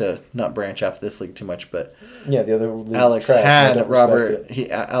would like to not branch off this league too much, but yeah, the other league Alex had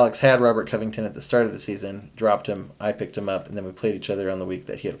Robert Covington at the start of the season, dropped him, I picked him up, and then we played each other on the week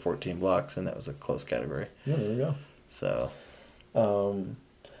that he had 14 blocks, and that was a close category. Yeah, there we go. So,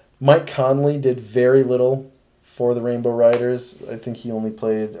 Mike Conley did very little for the Rainbow Riders. I think he only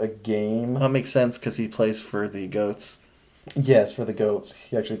played a game. That makes sense because he plays for the Goats. Yes, for the Goats.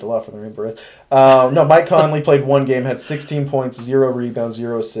 He actually did a lot for the Rainbow Riders. No, Mike Conley played one game, had 16 points, 0 rebounds,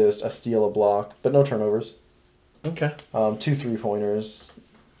 0 assists, a steal, a block, but no turnovers. Okay. 2 3-pointers.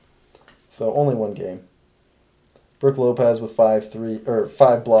 So only one game. Brooke Lopez with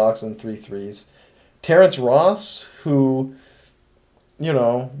 5 blocks and 3 threes. Terrence Ross, who,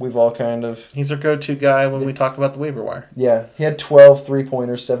 we've all kind of... He's our go-to guy when we talk about the waiver wire. Yeah, he had 12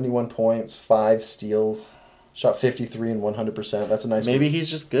 3-pointers, 71 points, 5 steals, shot 53 and 100%. That's a nice... Maybe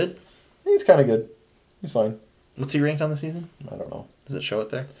he's just good? He's kind of good. He's fine. What's he ranked on the season? I don't know. Does it show it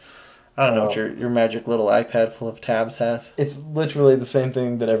there? I don't know what your magic little iPad full of tabs has. It's literally the same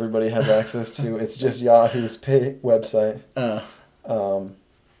thing that everybody has access to. It's just Yahoo's website. I don't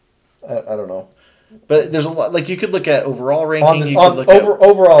know. But there's a lot, like you could look at overall ranking.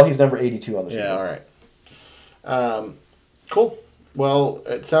 Overall, he's number 82 on the season. Yeah, all right. Cool. Well,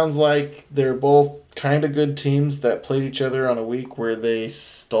 it sounds like they're both kind of good teams that played each other on a week where they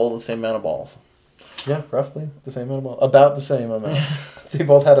stole the same amount of balls. Yeah, roughly the same amount of balls. About the same amount. They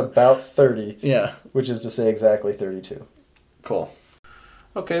both had about 30. Yeah. Which is to say exactly 32. Cool.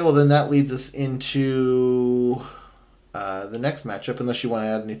 Okay, well then that leads us into... the next matchup, unless you want to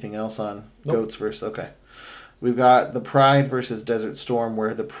add anything else on Goats versus... Okay. We've got the Pride versus Desert Storm,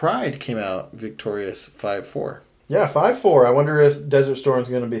 where the Pride came out victorious 5-4. Yeah, 5-4. I wonder if Desert Storm's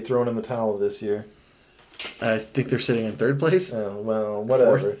going to be thrown in the towel this year. I think they're sitting in 3rd place. Oh, well,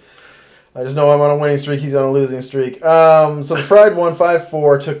 whatever. 4th. I just know I'm on a winning streak. He's on a losing streak. So the Pride won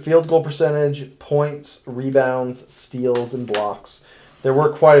 5-4, took field goal percentage, points, rebounds, steals, and blocks. There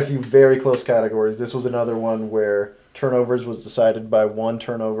were quite a few very close categories. This was another one where... turnovers was decided by 1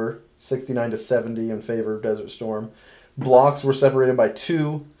 turnover, 69-70 in favor of Desert Storm. Blocks were separated by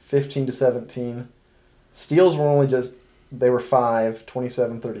 2, 15-17. Steals were they were 5,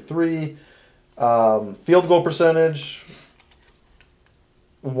 27-33. Field goal percentage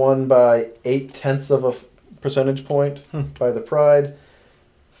won by 0.8 of a percentage point by the Pride.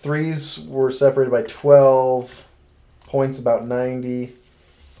 Threes were separated by 12, points about 90.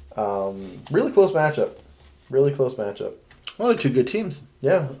 Really close matchup. Really close matchup. Well, they're 2 good teams.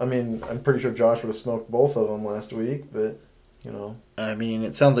 Yeah, I mean, I'm pretty sure Josh would have smoked both of them last week, but, I mean,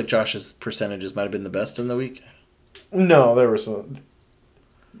 it sounds like Josh's percentages might have been the best in the week. No, there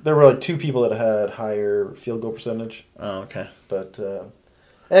were like 2 people that had higher field goal percentage. Oh, okay. But,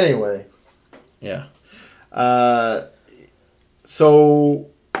 anyway. Yeah. So,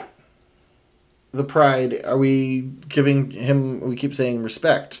 the Pride, are we giving him, we keep saying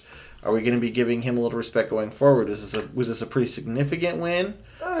respect. Are we going to be giving him a little respect going forward? Was this a pretty significant win?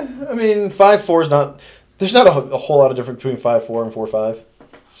 I mean, 5-4 is not... There's not a whole lot of difference between 5-4 and 4-5.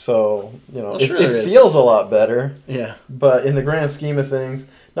 So, it feels a lot better. Yeah. But in the grand scheme of things,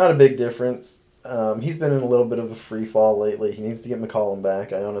 not a big difference. He's been in a little bit of a free fall lately. He needs to get McCollum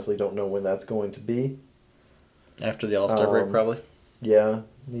back. I honestly don't know when that's going to be. After the All-Star break, probably. Yeah,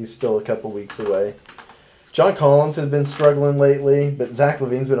 he's still a couple weeks away. John Collins has been struggling lately, but Zach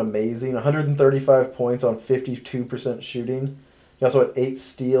LaVine's been amazing. 135 points on 52% shooting. He also had 8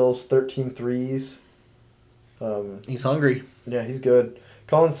 steals, 13 threes. He's hungry. Yeah, he's good.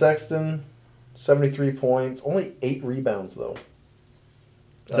 Colin Sexton, 73 points. Only 8 rebounds, though.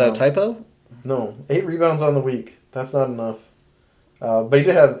 Is that a typo? No, 8 rebounds on the week. That's not enough. But he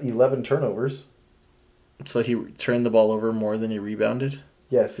did have 11 turnovers. So he turned the ball over more than he rebounded?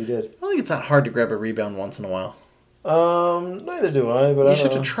 Yes, he did. I don't think it's that hard to grab a rebound once in a while. Neither do I, but you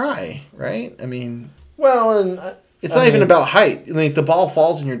should have to try, right? I mean... Well, and... It's not even about height. Like, the ball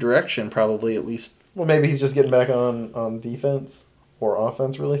falls in your direction, probably, at least. Well, maybe he's just getting back on defense or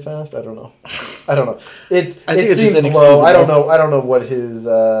offense really fast. I don't know. I don't know. I think it seems just low. I don't know what his...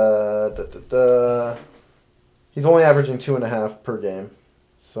 He's only averaging 2.5 per game,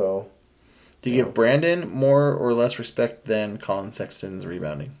 so... Do you give Brandon more or less respect than Colin Sexton's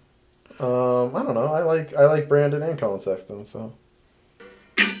rebounding? I don't know. I like Brandon and Colin Sexton, so...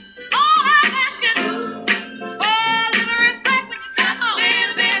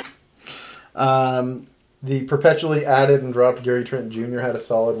 The perpetually added and dropped Gary Trent Jr. had a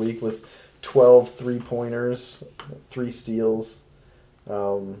solid week with 12 3-pointers, 3 steals.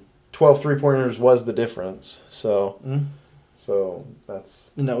 12 3-pointers was the difference. So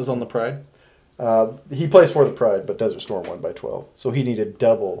that's... And that was on the Pride? He plays for the Pride, but Desert Storm won by 12. So he needed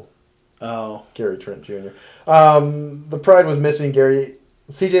double Gary Trent Jr. The Pride was missing CJ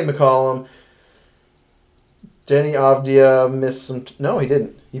McCollum. Danny Avdia missed some... No, he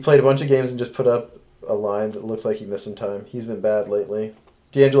didn't. He played a bunch of games and just put up a line that looks like he missed some time. He's been bad lately.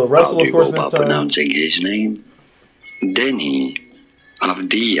 D'Angelo Russell, of course, missed time. Pronouncing his name? Danny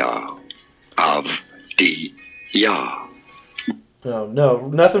Avdia. No,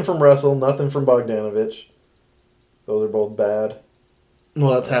 nothing from Russell, nothing from Bogdanovich. Those are both bad.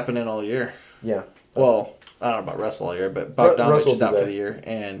 Well, that's happening all year. Yeah. Well, I don't know about Russell all year, but Bogdanovich is out for the year.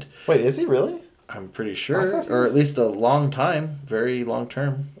 And wait, is he really? I'm pretty sure. Or at least a long time. Very long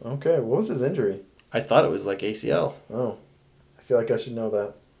term. Okay, what was his injury? I thought it was like ACL. Oh. I feel like I should know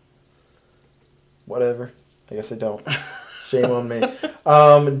that. Whatever. I guess I don't. Shame on me.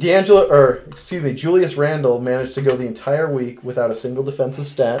 Julius Randle managed to go the entire week without a single defensive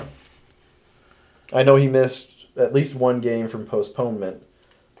stat. I know he missed at least one game from postponement.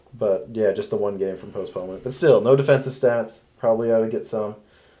 But, yeah, just the one game from postponement. But still, no defensive stats. Probably ought to get some.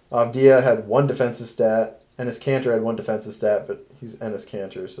 Avdia had 1 defensive stat. Enes Kanter had 1 defensive stat, but he's Enes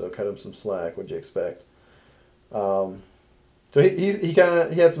Kanter, so cut him some slack. What'd you expect? So he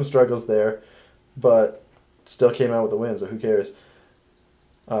had some struggles there, but still came out with a win. So who cares?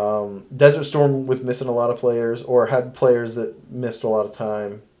 Desert Storm was missing a lot of players, or had players that missed a lot of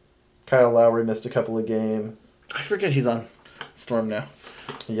time. Kyle Lowry missed a couple of games. I forget he's on Storm now.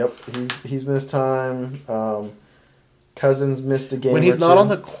 Yep, he's missed time. Cousins missed a game. When he's not on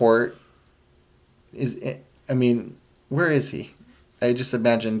the court, where is he? I just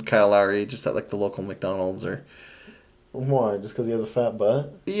imagined Kyle Lowry just at like the local McDonald's or. Why? Just because he has a fat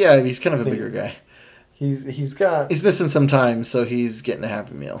butt? Yeah, he's kind of a bigger guy. He's missing some time, so he's getting a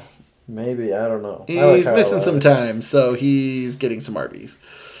Happy Meal. Maybe, I don't know. He's missing some time, so he's getting some Arby's.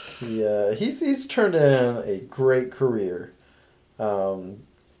 Yeah, he's turned in a great career.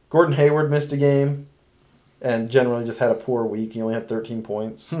 Gordon Hayward missed a game, and generally just had a poor week. He only had 13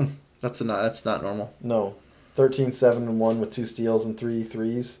 points. That's not normal. No, 13, 7, and 1 with 2 steals and 3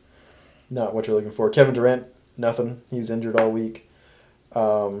 threes. Not what you're looking for. Kevin Durant, nothing. He was injured all week.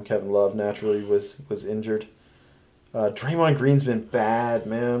 Kevin Love naturally was injured. Draymond Green's been bad,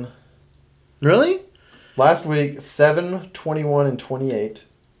 man. Really? Last week, 7, 21, and 28.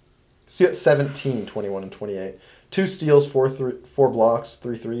 17, 21, and 28. 2 steals, 4 blocks,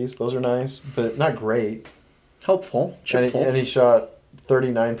 3 threes. Those are nice, but not great. Helpful. And he shot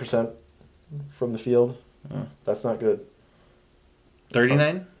 39% from the field. Oh. That's not good.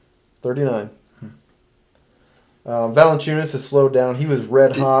 39? 39. Valanciunas has slowed down. He was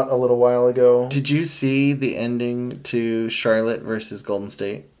red hot a little while ago. Did you see the ending to Charlotte versus Golden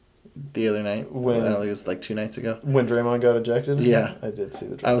State the other night? It was like 2 nights ago. When Draymond got ejected? Yeah. I did see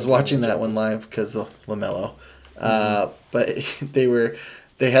the I was watching that one live because of LaMelo. But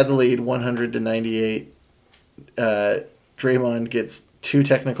they had the lead 100-98. Draymond gets 2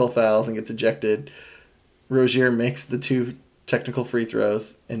 technical fouls and gets ejected. Rozier makes the 2 technical free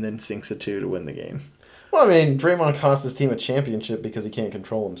throws and then sinks a 2 to win the game. Well, I mean, Draymond cost his team a championship because he can't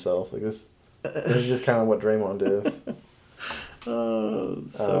control himself. Like this is just kind of what Draymond is. Oh,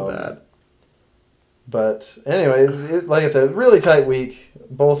 so bad. But anyway, like I said, really tight week.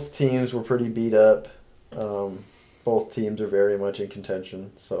 Both teams were pretty beat up. Both teams are very much in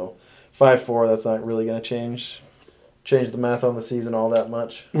contention. So 5-4, that's not really going to change the math on the season all that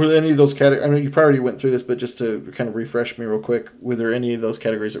much. Were there any of those categories? I mean, you probably went through this, but just to kind of refresh me real quick, were there any of those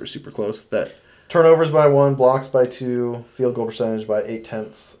categories that were super close? That turnovers by 1, blocks by 2, field goal percentage by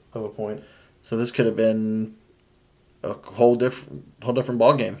 0.8 of a point. So this could have been a whole different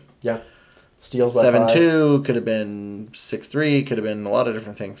ball game. Yeah. Steals by 7-2 could have been 6-3. Could have been a lot of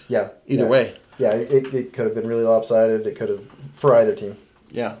different things. Yeah. Either way. Yeah, it could have been really lopsided. It could have for either team.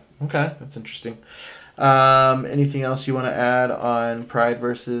 Yeah. Okay, that's interesting. Anything else you want to add on Pride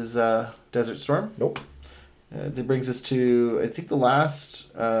versus Desert Storm? Nope. That brings us to, I think, the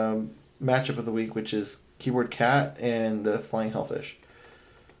last matchup of the week, which is Keyboard Cat and the Flying Hellfish.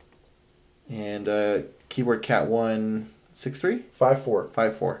 And Keyboard Cat won 6-3?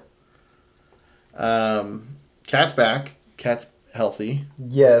 5-4. 5-4. Cat's back. Cat's healthy.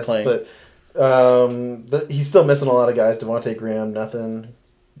 Yes, but he's still missing a lot of guys. Devontae Graham, nothing.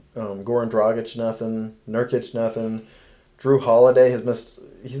 Goran Dragic, nothing. Nurkic, nothing. Drew Holiday he's missed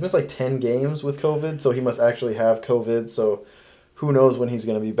like 10 games with COVID, so he must actually have COVID. So who knows when he's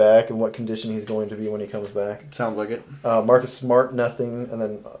going to be back and what condition he's going to be when he comes back. Sounds like it. Marcus Smart, nothing. And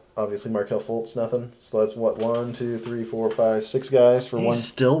then obviously Markelle Fultz, nothing. So that's 1, 2, 3, 4, 5, 6 guys for one. He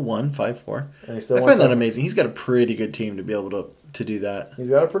still won 5-4. And he still I find that amazing. He's got a pretty good team to be able to do that. He's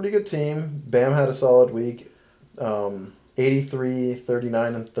got a pretty good team. Bam had a solid week. 83,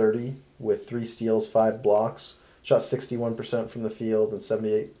 39, and 30 with 3 steals, 5 blocks. Shot 61% from the field and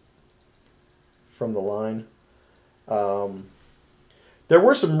 78 from the line. There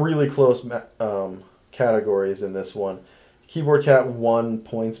were some really close categories in this one. Keyboard Cat won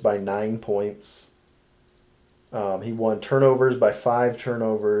points by 9 points. He won turnovers by 5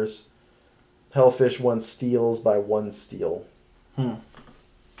 turnovers. Hellfish won steals by 1 steal.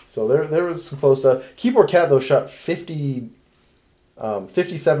 So there was some close stuff. Keyboard Cat, though, shot 57%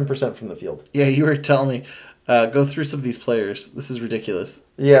 from the field. Yeah, you were telling me. Go through some of these players. This is ridiculous.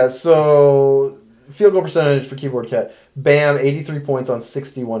 Yeah, so field goal percentage for Keyboard Cat. Bam, 83 points on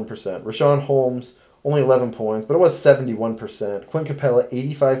 61%. Rashawn Holmes, only 11 points, but it was 71%. Clint Capella,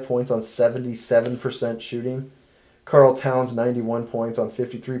 85 points on 77% shooting. Carl Towns, 91 points on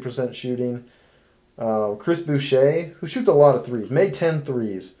 53% shooting. Chris Boucher, who shoots a lot of threes, made 10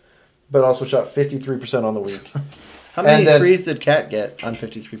 threes, but also shot 53% on the week. How many threes did Cat get on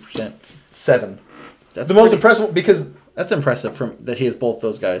 53%? 7. That's the most impressive because that's impressive that he has both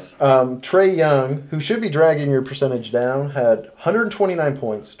those guys. Trae Young, who should be dragging your percentage down, had 129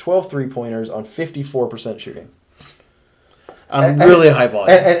 points, 12 3-pointers on 54% shooting. Really high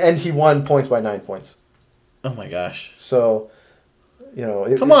volume. And he won points by 9 points. Oh my gosh. So,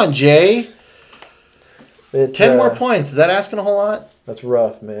 come on, Jay. 10 more points. Is that asking a whole lot? That's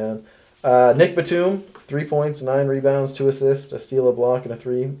rough, man. Nick Batum, 3 points, 9 rebounds, 2 assists, a steal, a block, and a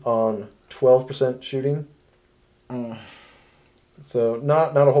 3 on 12% shooting. So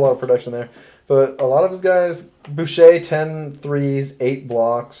not a whole lot of production there. But a lot of his guys, Boucher, 10 threes, 8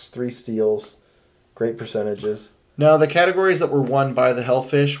 blocks, 3 steals. Great percentages. Now, the categories that were won by the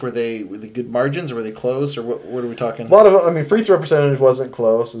Hellfish, were they good margins or were they close? Or what are we talking? A lot of, free throw percentage wasn't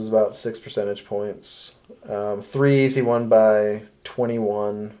close. It was about 6 percentage points. Threes, he won by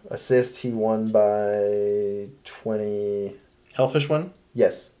 21. Assists, he won by 20. Hellfish won?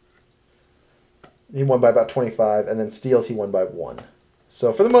 Yes. He won by about 25, and then steals he won by 1.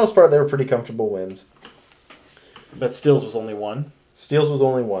 So for the most part, they were pretty comfortable wins. But steals was only 1? Steals was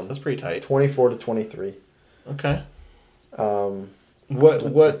only 1. So that's pretty tight. 24-23. Okay. Who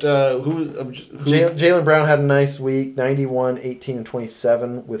Jaylen Brown had a nice week, 91, 18, and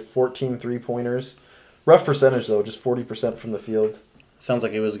 27 with 14 3-pointers. Rough percentage, though, just 40% from the field. Sounds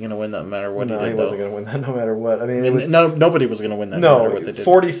like he was going to win that no matter what he did, he wasn't going to win that no matter what. Nobody was going to win that no matter what they did.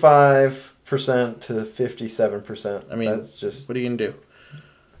 45% to 57%. That's just... What are you going to do?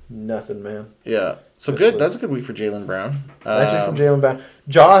 Nothing, man. Yeah. So good. That's a good week for Jaylen Brown. Nice week from Jaylen Brown.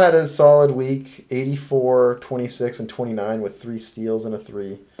 Ja had a solid week, 84, 26, and 29 with 3 steals and a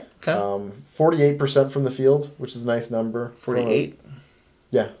 3. Okay. 48% from the field, which is a nice number. 48?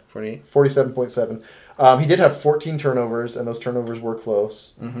 Yeah. 48? 47.7. He did have 14 turnovers, and those turnovers were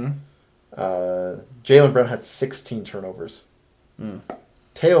close. Mm-hmm. Jaylen Brown had 16 turnovers.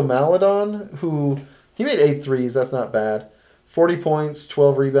 Teo Maledon, who he made 8 threes, that's not bad. 40 points,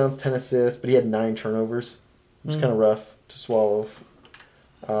 12 rebounds, 10 assists, but he had 9 turnovers, which is kind of rough to swallow.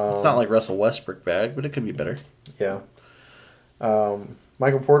 It's not like Russell Westbrook bag, but it could be better. Yeah.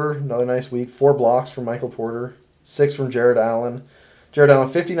 Michael Porter, another nice week. 4 blocks from Michael Porter, 6 from Jared Allen. Jared Allen,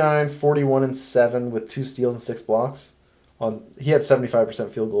 59, 41, and 7 with 2 steals and 6 blocks. He had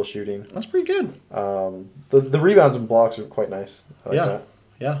 75% field goal shooting. That's pretty good. The rebounds and blocks are quite nice. I like that.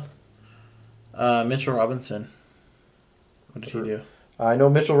 Yeah. Mitchell Robinson. What did he do? I know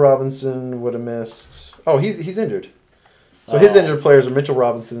Mitchell Robinson would have missed. Oh, he's injured. So his injured players are Mitchell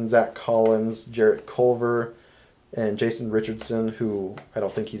Robinson, Zach Collins, Jarrett Culver, and Jason Richardson, who I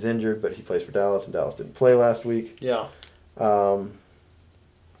don't think he's injured, but he plays for Dallas, and Dallas didn't play last week. Yeah. So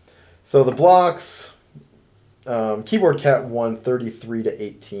the blocks, Keyboard Cat won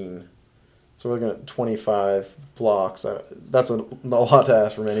 33-18. So we're looking at 25 blocks. That's a lot to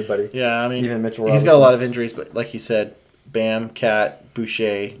ask from anybody. Yeah, I mean, even Mitchell he's Robinson. got a lot of injuries, but like you said, Bam, Cat,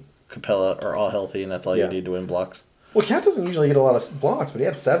 Boucher, Capella are all healthy, and that's all you need to win blocks. Well, Cat doesn't usually get a lot of blocks, but he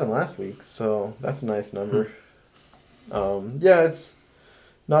had 7 last week, so that's a nice number. It's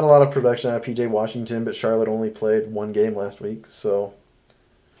not a lot of production out of PJ Washington, but Charlotte only played 1 game last week, so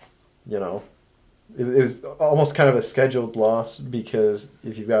it was almost kind of a scheduled loss because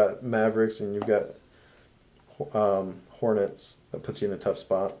if you've got Mavericks and you've got Hornets, that puts you in a tough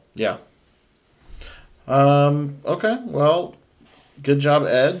spot. Yeah. Okay. Well, good job,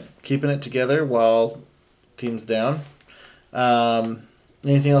 Ed, keeping it together while team's down.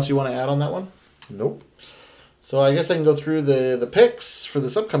 Anything else you want to add on that one? Nope. So I guess I can go through the picks for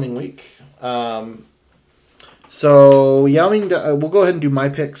this upcoming week. So Yao Ming, we'll go ahead and do my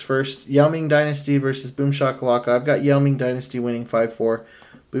picks first. Yao Ming Dynasty versus Boom Shakalaka. I've got Yao Ming Dynasty winning 5-4.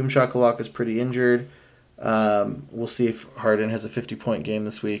 Boom Shakalaka is pretty injured. We'll see if Harden has a 50-point game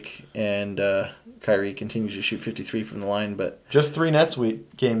this week, and Kyrie continues to shoot 53 from the line. But just 3 Nets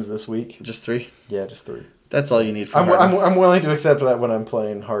games this week. Just 3? Yeah, just 3. That's all you need from Harden. I'm willing to accept that when I'm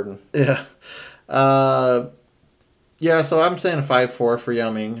playing Harden. Yeah. So I'm saying a 5-4 for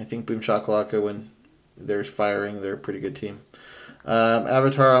Yao Ming. I think Boom Shakalaka, when they're firing, they're a pretty good team.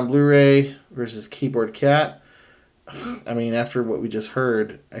 Avatar on Blu-ray versus Keyboard Cat. I mean, after what we just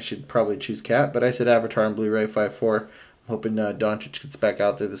heard, I should probably choose Cat, but I said Avatar on Blu-ray 5-4. I'm hoping Doncic gets back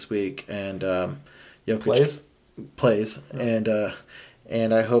out there this week and Jokic plays.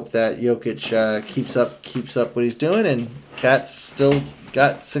 And I hope that Jokic keeps up what he's doing, and Cat's still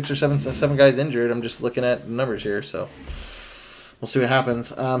got 6 or 7 guys injured. I'm just looking at the numbers here, so we'll see what happens.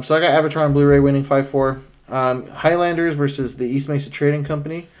 So I got Avatar on Blu-ray winning 5-4. Highlanders versus the East Mesa Trading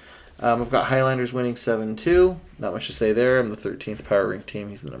Company. I've got Highlanders winning 7-2. Not much to say there. I'm the 13th power rank team.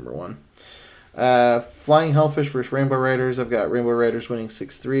 He's the number 1. Flying Hellfish versus Rainbow Riders. I've got Rainbow Riders winning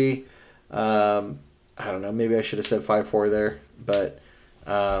 6-3. I don't know. Maybe I should have said 5-4 there. But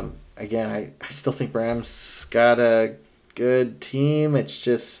again, I still think Rams got a good team. It's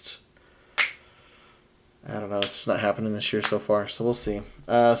just, I don't know. It's just not happening this year so far. So we'll see.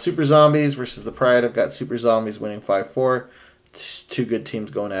 Super Zombies versus the Pride. I've got Super Zombies winning 5-4. 2 good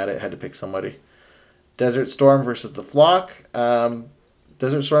teams going at it. Had to pick somebody. Desert Storm versus the Flock.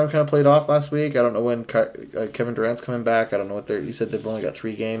 Desert Storm kind of played off last week. I don't know when Kevin Durant's coming back. I don't know what you said they've only got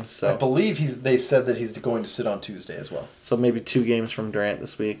 3 games. So I believe they said that he's going to sit on Tuesday as well. So maybe 2 games from Durant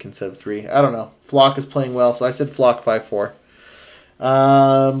this week instead of 3. I don't know. Flock is playing well, so I said Flock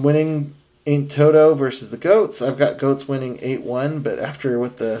 5-4. Winning Ain't Toto versus the Goats. I've got Goats winning 8-1, but after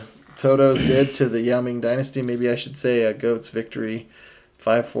what the Totos did to the Yao Ming Dynasty, maybe I should say a Goats victory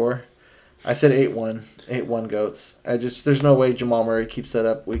 5-4. I said 8-1. 8-1 Goats. There's no way Jamal Murray keeps that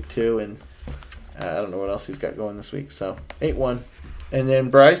up week 2, and I don't know what else he's got going this week. So 8-1. And then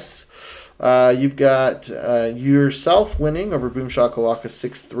Bryce, you've got yourself winning over Boom Shakalaka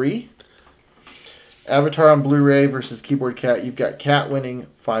 6-3. Avatar on Blu-ray versus Keyboard Cat. You've got Cat winning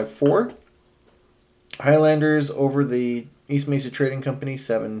 5-4. Highlanders over the East Mesa Trading Company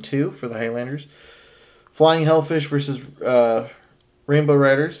 7-2 for the Highlanders. Flying Hellfish versus Rainbow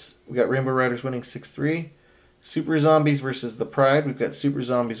Riders. We got Rainbow Riders winning 6-3. Super Zombies versus the Pride. We've got Super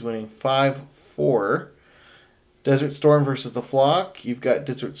Zombies winning 5-4. Desert Storm versus the Flock. You've got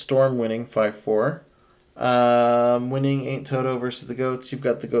Desert Storm winning 5-4. Winning Ain't Toto versus the Goats. You've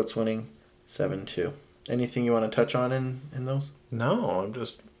got the Goats winning 7-2. Anything you want to touch on in those? No, I'm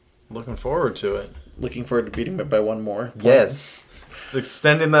just looking forward to it. Looking forward to beating it by 1 more. Yes.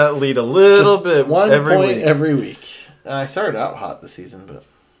 Extending that lead a little bit. 1 point every week. I started out hot this season, but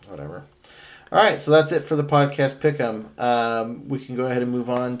whatever. All right, so that's it for the podcast pick'em. We can go ahead and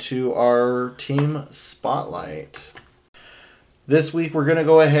move on to our team spotlight. This week, we're going to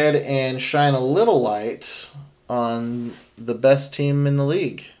go ahead and shine a little light on the best team in the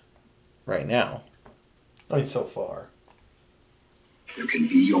league right now. I mean, so far. There can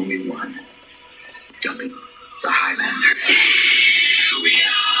be only one. Dubbing the Highlander.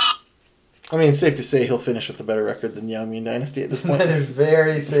 I mean, it's safe to say he'll finish with a better record than Yao Ming Dynasty at this point. That is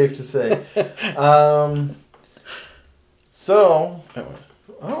very safe to say. Yeah. So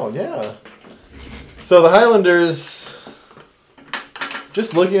the Highlanders,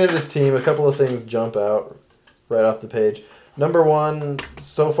 just looking at his team, a couple of things jump out right off the page. Number one,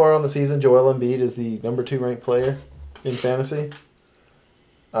 so far on the season, Joel Embiid is the number 2 ranked player in fantasy.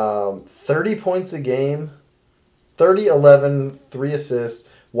 30 points a game, 30, 11, 3 assists,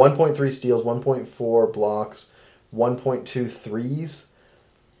 1.3 steals, 1.4 blocks, 1.2 threes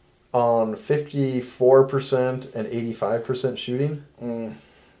on 54% and 85% shooting.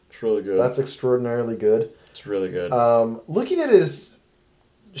 It's really good. That's extraordinarily good. It's really good. Looking at his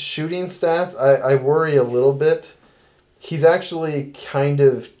shooting stats, I worry a little bit. He's actually kind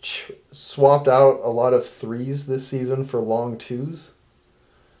of swapped out a lot of threes this season for long twos.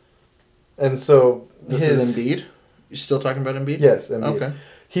 And so... This is Embiid? You still talking about Embiid? Yes, Embiid. Okay.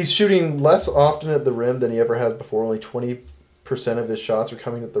 He's shooting less often at the rim than he ever has before. Only 20% of his shots are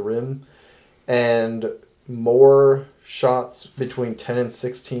coming at the rim. And more shots between 10 and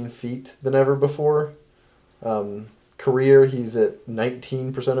 16 feet than ever before. Career, he's at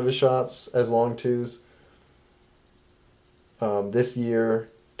 19% of his shots as long twos. This year,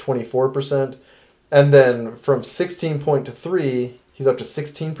 24%. And then from 16 point to 3, he's up to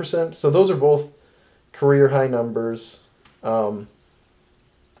 16%. So those are both career high numbers.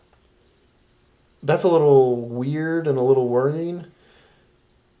 That's a little weird and a little worrying.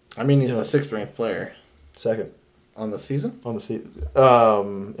 I mean, he's the 6th ranked player. 2nd. On the season? On the season.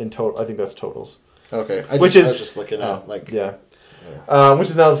 In total, I think that's totals. Okay. I was just looking at, Yeah. Which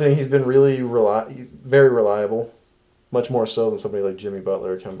is another thing. He's been really he's very reliable. Much more so than somebody like Jimmy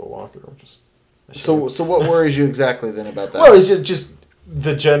Butler or Kemba Walker. Which is so what worries you exactly then about that? Well, it's just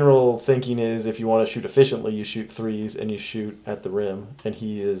the general thinking is if you want to shoot efficiently, you shoot threes and you shoot at the rim. And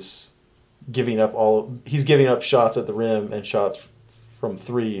he is giving up shots at the rim and shots from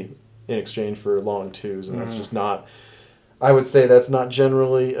 3 in exchange for long twos, and that's just not. I would say that's not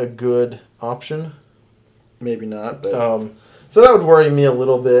generally a good option. Maybe not, but so that would worry me a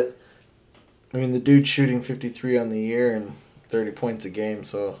little bit. I mean, the dude's shooting 53 on the year and 30 points a game,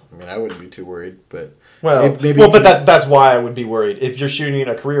 so I mean, I wouldn't be too worried. But but that's why I would be worried. If you're shooting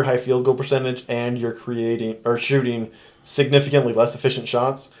a career high field goal percentage and you're shooting significantly less efficient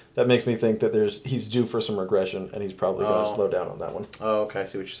shots, that makes me think that he's due for some regression, and he's probably going to slow down on that one. Oh, okay, I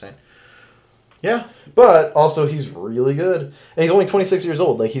see what you're saying. Yeah, but also he's really good, and he's only 26 years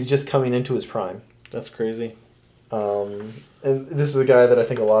old. Like, he's just coming into his prime. That's crazy. And this is a guy that I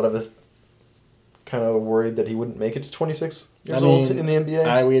think a lot of us kind of worried that he wouldn't make it to 26 years old in the NBA.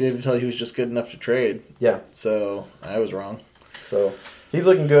 I waited until he was just good enough to trade. Yeah. So I was wrong. So he's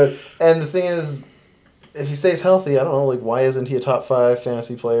looking good. And the thing is, if he stays healthy, I don't know, like, why isn't he a top 5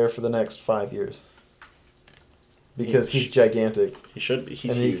 fantasy player for the next 5 years? Because he's gigantic. He should be.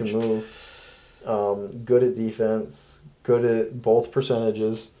 He's huge. And he can move. Good at defense. Good at both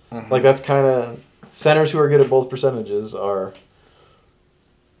percentages. Mm-hmm. Like, that's kind of... Centers who are good at both percentages are...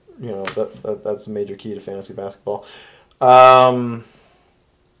 that's a major key to fantasy basketball. Yeah,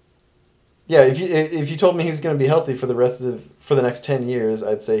 if you told me he was going to be healthy for the next 10 years,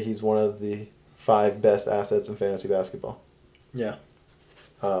 I'd say he's one of the 5 best assets in fantasy basketball. Yeah.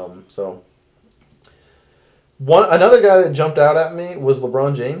 Another guy that jumped out at me was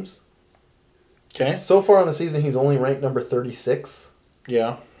LeBron James. Okay. So far on the season, he's only ranked number 36.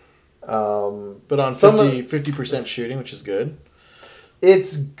 Yeah. But on 50% shooting, which is good.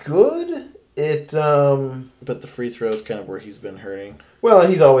 It's good. But the free throw is kind of where he's been hurting. Well,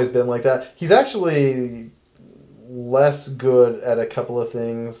 he's always been like that. He's actually less good at a couple of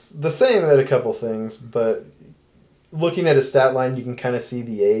things. The same at a couple of things, but looking at his stat line, you can kind of see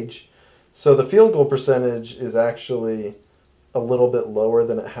the age. So the field goal percentage is actually a little bit lower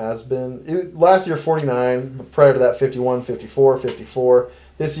than it has been. Last year, 49. Prior to that, 51, 54, 54.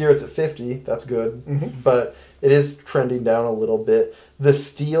 This year, it's at 50. That's good. Mm-hmm. But it is trending down a little bit. The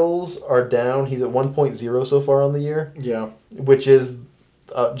steals are down. He's at 1.0 so far on the year. Yeah. Which is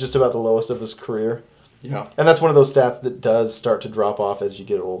just about the lowest of his career. Yeah. And that's one of those stats that does start to drop off as you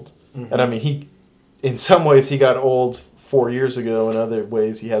get old. Mm-hmm. And I mean, in some ways, he got old 4 years ago. In other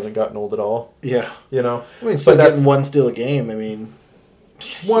ways, he hasn't gotten old at all. Yeah. You know? I mean, still getting 1 steal a game. I mean,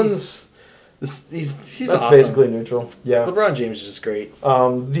 he's that's awesome. Basically neutral. Yeah. LeBron James is just great.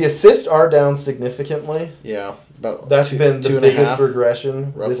 The assists are down significantly. Yeah. That's been the biggest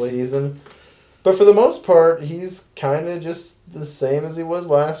regression roughly this season. But for the most part, he's kind of just the same as he was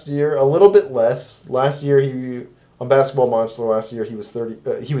last year. A little bit less. Last year, on Basketball Monster, he was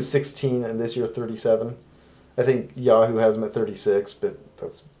 30. He was 16, and this year 37. I think Yahoo has him at 36, but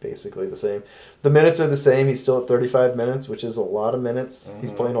that's basically the same. The minutes are the same. He's still at 35 minutes, which is a lot of minutes. Mm-hmm.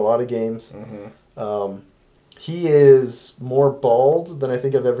 He's playing a lot of games. Mm-hmm. He is more bald than I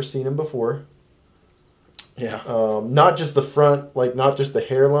think I've ever seen him before. Yeah. Not just the front, like not just the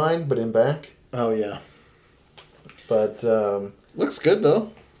hairline, but in back. Oh yeah. But looks good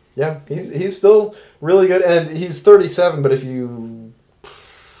though. Yeah, he's still really good, and he's 37. But if you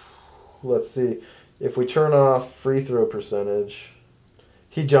let's see, if we turn off free throw percentage,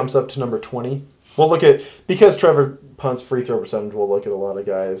 he jumps up to number 20. We'll look at because Trever punts free throw percentage. We'll look at a lot of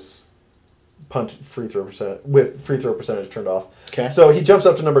guys punt free throw percentage with free throw percentage turned off. Okay. So he jumps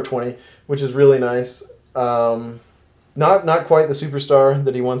up to number 20, which is really nice. Not quite the superstar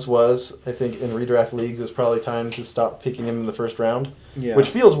that he once was. I think in redraft leagues, it's probably time to stop picking him in the first round. Yeah. Which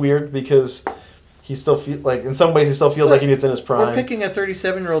feels weird because he still in some ways he still feels like he's in his prime. We're picking a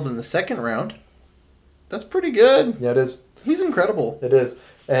 37-year-old in the second round. That's pretty good. Yeah, it is. He's incredible. It is.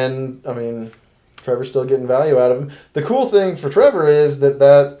 And I mean, Trevor's still getting value out of him. The cool thing for Trever is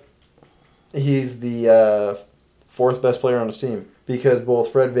that he's the fourth best player on his team because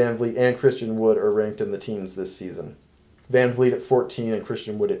both Fred VanVleet and Christian Wood are ranked in the teens this season. VanVleet at 14 and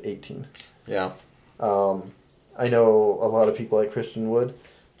Christian Wood at 18. Yeah. I know a lot of people like Christian Wood,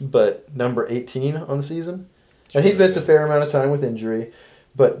 but number 18 on the season. And he's missed a fair amount of time with injury.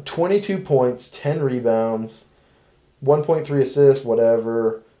 But 22 points, 10 rebounds, 1.3 assists,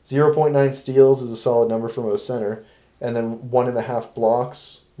 whatever. 0.9 steals is a solid number from a center. And then 1.5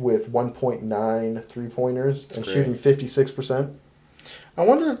 blocks with 1.9 three-pointers and shooting 56%. I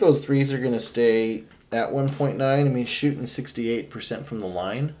wonder if those threes are going to stay at 1.9. I mean, shooting 68% from the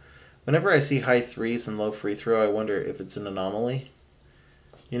line. Whenever I see high threes and low free throw, I wonder if it's an anomaly.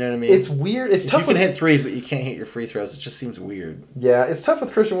 You know what I mean? It's weird. It's tough. You can hit threes, but you can't hit your free throws. It just seems weird. Yeah, it's tough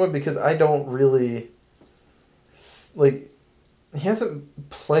with Christian Wood because I don't really he hasn't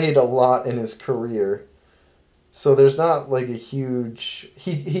played a lot in his career, so there's not like a huge.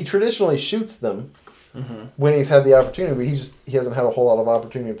 He traditionally shoots them when he's had the opportunity, but he hasn't had a whole lot of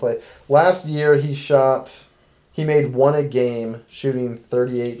opportunity to play. Last year he made one a game, shooting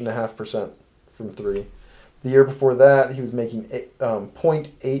 38.5% from three. The year before that, he was making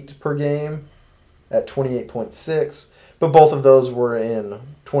 0.8 per game at 28.6, but both of those were in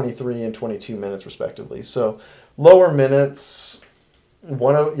 23 and 22 minutes respectively. So lower minutes. Last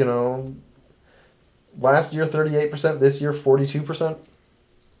year 38%, this year 42%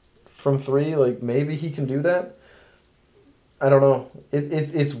 from three. Like maybe he can do that. I don't know.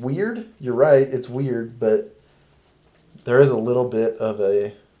 It's weird. You're right. It's weird, but there is a little bit of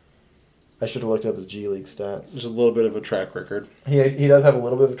a. I should have looked up his G League stats. There's a little bit of a track record. He does have a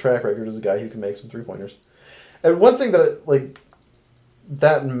little bit of a track record as a guy who can make some 3-pointers. And one thing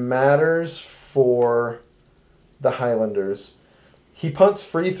that matters for the Highlanders, he punts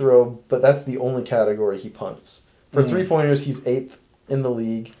free throw, but that's the only category he punts. For 3-pointers, he's 8th in the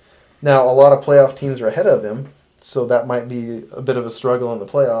league. Now, a lot of playoff teams are ahead of him, so that might be a bit of a struggle in the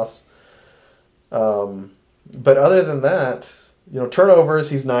playoffs. But other than that, turnovers,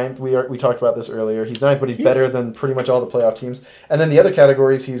 he's 9th. We talked about this earlier. He's 9th, but he's better than pretty much all the playoff teams. And then the other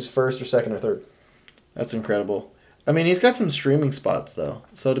categories, he's 1st or 2nd or 3rd. That's incredible. I mean, he's got some streaming spots, though.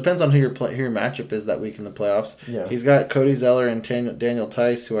 So it depends on who your matchup is that week in the playoffs. Yeah. He's got Cody Zeller and Daniel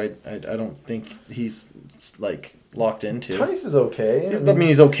Tice, who I don't think he's, locked into. Tice is okay. I mean,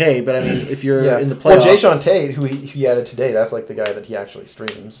 he's okay, but I mean, if you're in the playoffs... Well, Jayshawn Tate, who he added today, that's the guy that he actually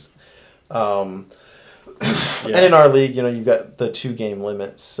streams. And in our league, you've got the 2-game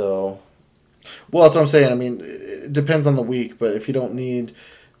limit, so... Well, that's what I'm saying. I mean, it depends on the week, but if you don't need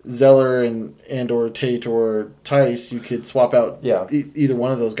Zeller and or Tate or Tice, you could swap out either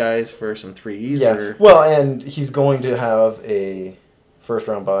one of those guys for some threes. Yeah. Well, and he's going to have a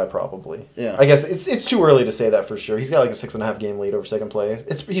first-round bye, probably. Yeah. I guess it's too early to say that for sure. He's got a 6.5-game lead over second place.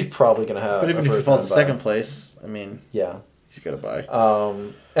 He's probably going to have. But even if he falls to second place, I mean, he's got a bye.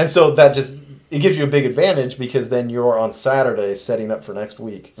 And so that it gives you a big advantage because then you're on Saturday setting up for next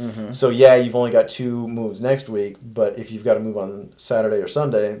week. Mm-hmm. So you've only got 2 moves next week, but if you've got to move on Saturday or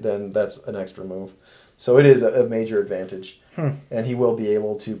Sunday, then that's an extra move. So it is a major advantage, and he will be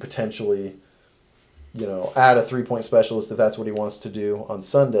able to potentially, add a 3-point specialist if that's what he wants to do on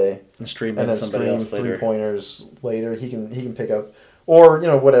Sunday, and then somebody else later. 3-pointers later. He can pick up, or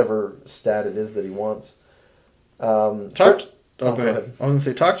whatever stat it is that he wants. Go ahead. I was going to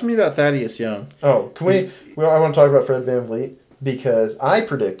say, talk to me about Thaddeus Young. Oh, can we? Well, I want to talk about Fred VanVleet because I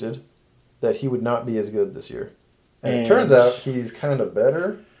predicted that he would not be as good this year, and it turns out he's kind of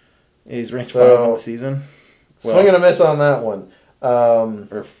better. He's ranked 5 on the season. Swing and a miss on that one.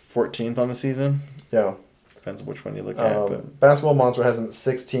 Or 14th on the season. Yeah. Depends on which one you look at. But. Basketball Monster has him at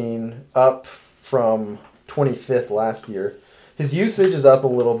 16, up from 25th last year. His usage is up a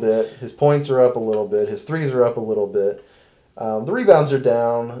little bit. His points are up a little bit. His threes are up a little bit. The rebounds are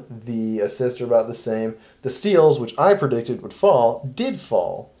down. The assists are about the same. The steals, which I predicted would fall, did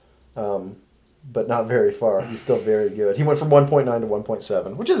fall, but not very far. He's still very good. He went from 1.9 to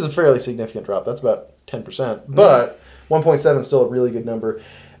 1.7, which is a fairly significant drop. That's about 10%. But 1.7 is still a really good number.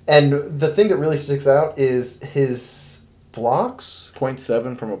 And the thing that really sticks out is his blocks.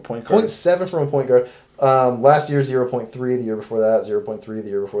 0.7 from a point guard. 0.7 from a point guard. Last year, 0.3. The year before that, 0.3. The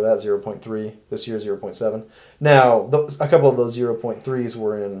year before that, 0.3. This year, 0.7. Now, a couple of those 0.3s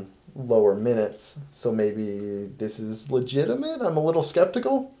were in lower minutes, so maybe this is legitimate. I'm a little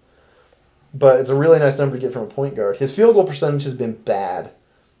skeptical. But it's a really nice number to get from a point guard. His field goal percentage has been bad.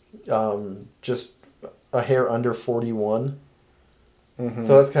 Just a hair under 41. Mm-hmm.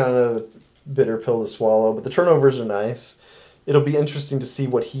 So that's kind of a bitter pill to swallow. But the turnovers are nice. It'll be interesting to see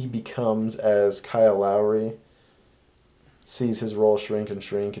what he becomes as Kyle Lowry sees his role shrink and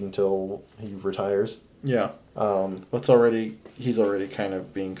shrink until he retires. Yeah. He's already kind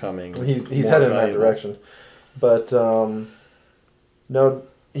of becoming. He's headed in that direction. But no,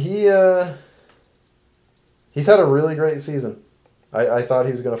 he's had a really great season. I thought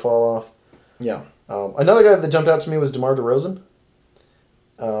he was going to fall off. Yeah. Another guy that jumped out to me was DeMar DeRozan.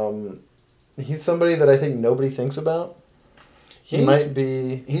 He's somebody that I think nobody thinks about. He's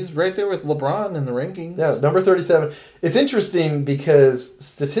right there with LeBron in the rankings. Yeah, number 37. It's interesting because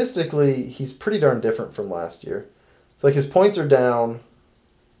statistically, he's pretty darn different from last year. It's like his points are down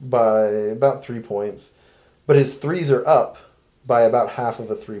by about 3 points, but his threes are up by about half of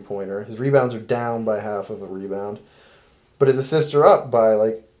a three-pointer. His rebounds are down by half of a rebound, but his assists are up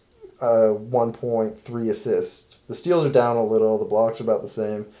by 1.3 assists. The steals are down a little. The blocks are about the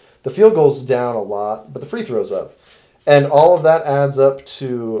same. The field goal's down a lot, but the free throw's up. And all of that adds up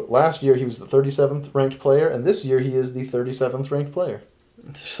to last year he was the 37th ranked player, and this year he is the 37th ranked player.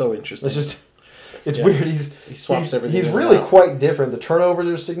 It's so interesting. It's weird. He swaps everything. He's really quite different. The turnovers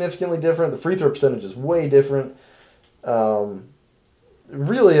are significantly different. The free throw percentage is way different.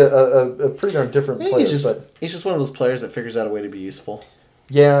 Really a pretty darn different player. He's just one of those players that figures out a way to be useful.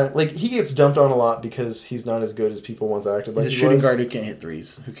 Yeah, he gets dumped on a lot because he's not as good as people once acted like he's a shooting guard who can't hit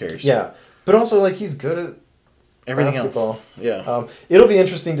threes. Who cares? Yeah, but also he's good at everything basketball. Else. Yeah. It'll be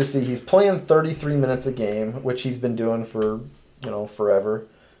interesting to see. He's playing 33 minutes a game, which he's been doing for forever.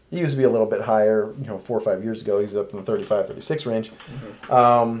 He used to be a little bit higher, 4 or 5 years ago. He's up in the 35, 36 range.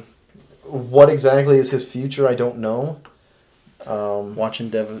 Mm-hmm. What exactly is his future? I don't know. Watching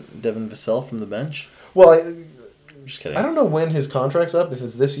Devin Vassell from the bench? Well, I'm just kidding. I don't know when his contract's up, if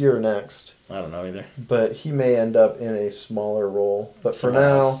it's this year or next. I don't know either. But he may end up in a smaller role. But for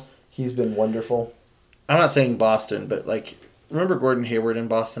now, he's been wonderful. I'm not saying Boston, but remember Gordon Hayward in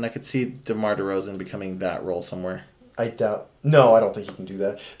Boston? I could see DeMar DeRozan becoming that role somewhere. I doubt. No, I don't think he can do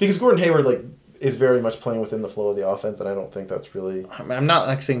that because Gordon Hayward is very much playing within the flow of the offense, and I don't think that's really. I'm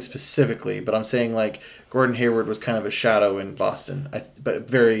not saying specifically, but I'm saying Gordon Hayward was kind of a shadow in Boston, but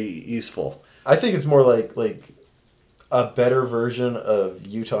very useful. I think it's more like a better version of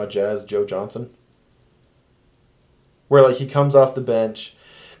Utah Jazz Joe Johnson, where he comes off the bench.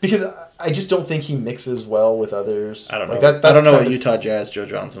 Because I just don't think he mixes well with others. I don't know. I don't know what Utah Jazz Joe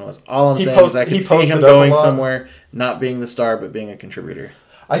Johnson was. All I'm saying is I could see him going somewhere, not being the star, but being a contributor.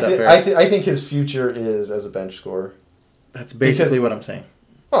 I think his future is as a bench scorer. That's basically what I'm saying.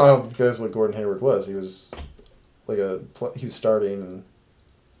 Well, I don't think that's what Gordon Hayward was. He was he was starting,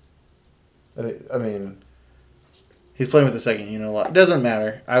 and I mean, he's playing with the second unit a lot. It doesn't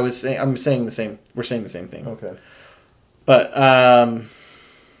matter. I'm saying the same. We're saying the same thing. Okay. But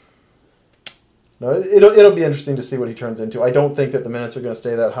no, it'll be interesting to see what he turns into. I don't think that the minutes are going to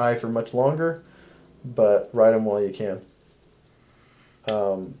stay that high for much longer, but ride him while you can.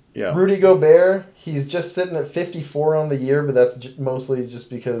 Yeah. Rudy Gobert, he's just sitting at 54 on the year, but that's mostly just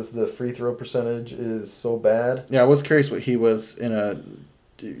because the free throw percentage is so bad. Yeah, I was curious what he was in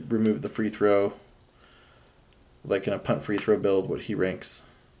remove the free throw, in a punt free throw build, what he ranks.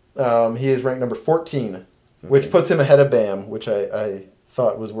 He is ranked number 14, which puts him ahead of Bam, which I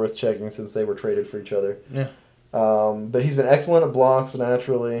thought was worth checking since they were traded for each other. Yeah. But he's been excellent at blocks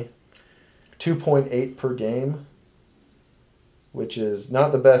naturally. 2.8 per game, which is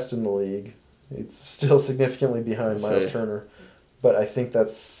not the best in the league. It's still significantly behind Miles Turner. But I think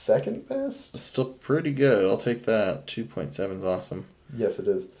that's second best. It's still pretty good. I'll take that. 2.7 is awesome. Yes, it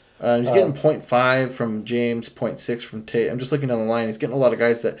is. He's getting 0.5 from James, 0.6 from Tate. I'm just looking down the line. He's getting a lot of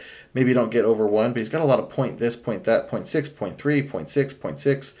guys that maybe don't get over 1, but he's got a lot of point this, point that, 0.6, 0.3, 0.6,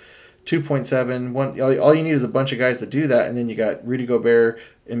 0.6, 2.7. All you need is a bunch of guys to do that, and then you got Rudy Gobert,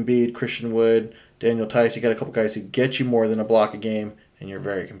 Embiid, Christian Wood, Daniel Tice. You got a couple guys who get you more than a block a game, and you're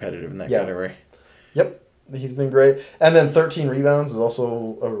very competitive in that category. Yep, he's been great. And then 13 rebounds is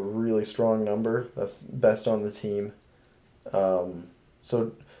also a really strong number. That's best on the team. Joel,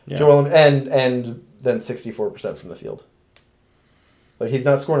 and then 64% from the field. Like, he's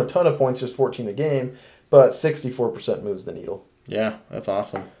not scoring a ton of points, just 14 a game, but 64% moves the needle. Yeah, that's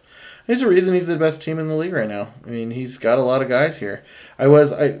awesome. There's a reason he's the best team in the league right now. I mean, he's got a lot of guys here.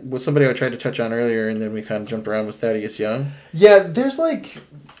 Somebody I tried to touch on earlier, and then we kind of jumped around, was Thaddeus Young. Yeah, there's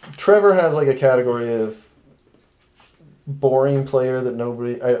Trever has a category of boring player that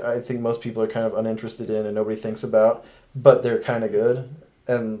nobody, I think most people are kind of uninterested in and nobody thinks about, but they're kind of good.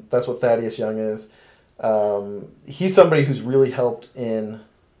 And that's what Thaddeus Young is. He's somebody who's really helped in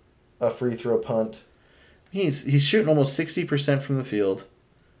a free throw punt. He's shooting almost 60% from the field.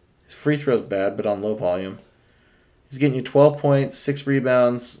 His free throw's bad, but on low volume. He's getting you 12 points, 6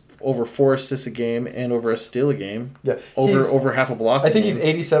 rebounds, over 4 assists a game, and over a steal a game. Yeah, over half a block. I think he's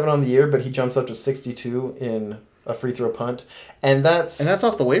 87 on the year, but he jumps up to 62 in a free throw punt, and that's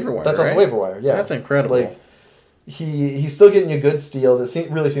off the waiver wire. That's off the waiver wire. Yeah, that's incredible. He's still getting you good steals. It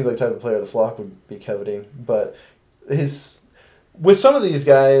really seems like the type of player the Flock would be coveting. But with some of these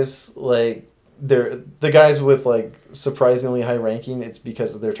guys, they're the guys with surprisingly high ranking, it's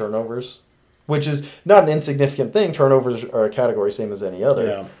because of their turnovers, which is not an insignificant thing. Turnovers are a category same as any other.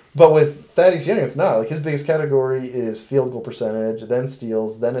 Yeah. But with Thaddeus Young, it's not. His biggest category is field goal percentage, then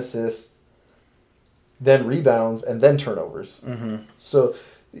steals, then assists, then rebounds, and then turnovers. Mm-hmm. So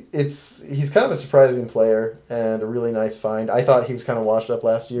he's kind of a surprising player and a really nice find. I thought he was kind of washed up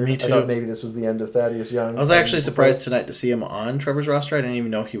last year. Me too. I thought maybe this was the end of Thaddeus Young. I was actually surprised tonight to see him on Trevor's roster. I didn't even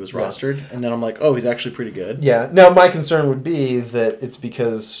know he was rostered. And then I'm like, oh, he's actually pretty good. Yeah. Now, my concern would be that it's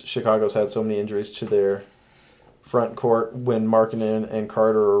because Chicago's had so many injuries to their front court. When Markkanen and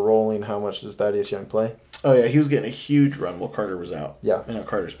Carter are rolling, how much does Thaddeus Young play? Oh, yeah. He was getting a huge run while Carter was out. Yeah. And now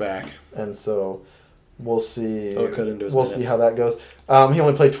Carter's back. And so we'll see. We'll see how that goes. He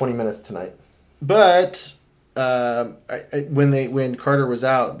only played 20 minutes tonight. But when Carter was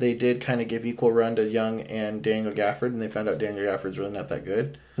out, they did kind of give equal run to Young and Daniel Gafford, and they found out Daniel Gafford's really not that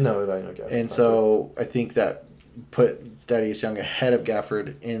good. No, Daniel Gafford. And so I think that put Thaddeus Young ahead of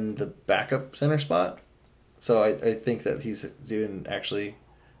Gafford in the backup center spot. So I think that he's doing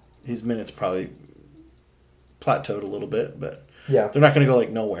his minutes probably plateaued a little bit, but yeah, they're not going to go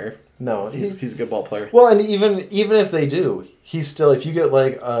nowhere. No, he's a good ball player. Well, and even if they do, he's still, if you get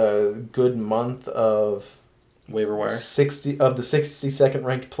a good month of waiver wire, 60 of the 62nd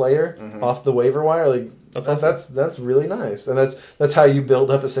ranked player off the waiver wire, that's really nice, and that's how you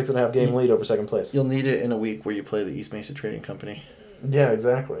build up a 6.5 game lead over second place. You'll need it in a week where you play the East Mesa Trading Company. Yeah,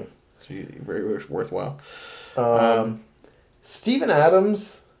 exactly. It's very, very worthwhile. Steven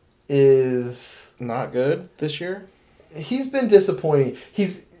Adams is not good this year. He's been disappointing.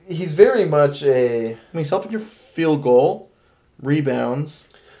 He's very much he's helping your field goal, rebounds.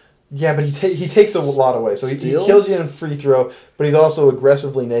 Yeah, but he takes a lot away. So he kills you in free throw, but he's also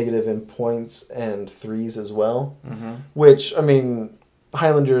aggressively negative in points and threes as well. Mm-hmm. Which, I mean,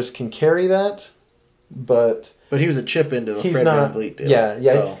 Highlanders can carry that, but he was a chip into the Fred VanVleet deal. Yeah.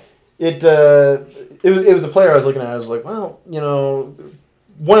 So. It was a player I was looking at. I was like, well,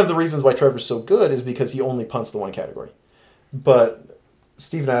 one of the reasons why Trevor's so good is because he only punts the one category, but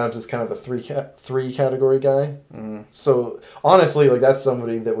Steven Adams is kind of a three category guy. Mm-hmm. So honestly, that's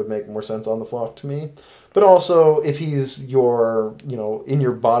somebody that would make more sense on the Flock to me. But also, if he's in your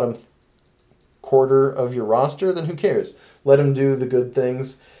bottom quarter of your roster, then who cares? Let him do the good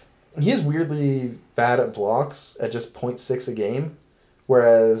things. He is weirdly bad at blocks at just 0.6 a game,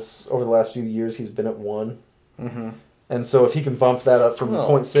 whereas over the last few years he's been at 1. Mm-hmm. And so if he can bump that up from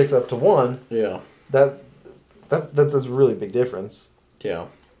 0.6 up to 1, yeah, that's a really big difference. Yeah.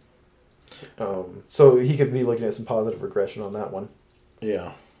 So he could be looking at some positive regression on that one.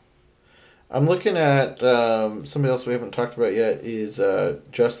 Yeah. I'm looking at somebody else we haven't talked about yet is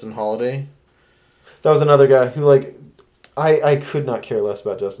Justin Holiday. That was another guy who I could not care less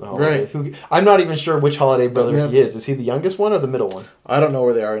about Justin Holiday. Right. I'm not even sure which Holiday brother he is. Is he the youngest one or the middle one? I don't know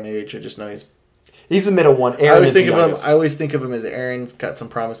where they are in age. I just know he's the middle one. I always think of him as Aaron's got some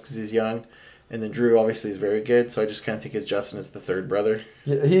promise because he's young. And then Drew obviously is very good, so I just kind of think of Justin as the third brother.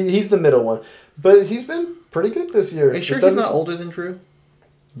 Yeah, he's the middle one. But he's been pretty good this year. Are you sure he's not older than Drew?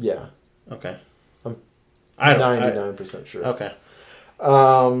 Yeah. Okay. I'm 99% sure. Okay.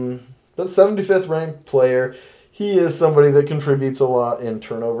 But 75th ranked player. He is somebody that contributes a lot in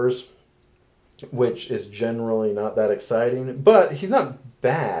turnovers, which is generally not that exciting. But he's not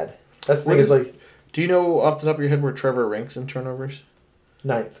bad. That's the thing. Is like, do you know off the top of your head where Trever ranks in turnovers?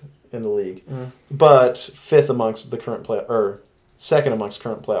 9th in the league, but 5th amongst the current second amongst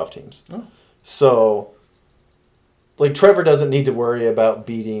current playoff teams. Oh. So, like, Trever doesn't need to worry about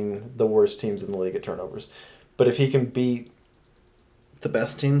beating the worst teams in the league at turnovers, but if he can beat the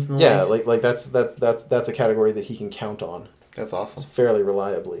best teams in the league, like that's a category that he can count on. That's awesome. Fairly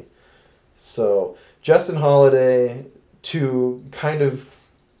reliably. So Justin Holiday to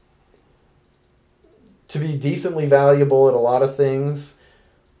be decently valuable at a lot of things.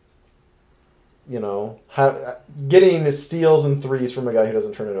 You know, getting steals and threes from a guy who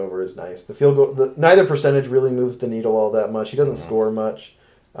doesn't turn it over is nice. The field goal, neither percentage really moves the needle all that much. He doesn't score much.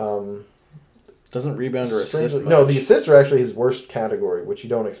 Doesn't rebound or assist much. No, the assists are actually his worst category, which you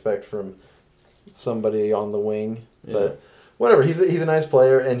don't expect from somebody on the wing. Yeah. But whatever, he's a nice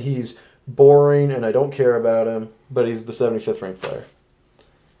player, and he's boring, and I don't care about him, but he's the 75th ranked player.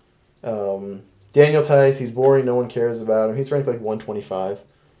 Daniel Tice, he's boring, no one cares about him. He's ranked like 125.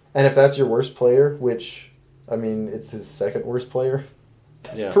 And if that's your worst player, which, I mean, it's his second worst player,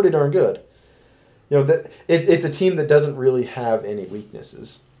 that's pretty darn good. You know, it's a team that doesn't really have any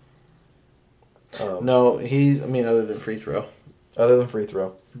weaknesses. No, other than free throw. Other than free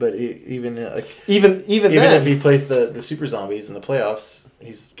throw. But even then, if he plays the Super Zombies in the playoffs,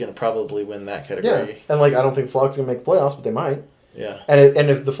 he's going to probably win that category. Yeah, and like I don't think Flock's going to make the playoffs, but they might. Yeah. And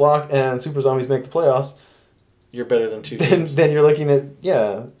if the Flock and Super Zombies make the playoffs, you're better than two teams. Then you're looking at,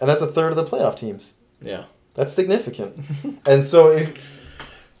 and that's a third of the playoff teams. Yeah. That's significant. And so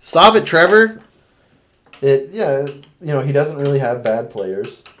stop it, Trever. He doesn't really have bad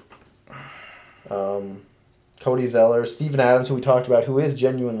players. Cody Zeller, Steven Adams, who we talked about, who is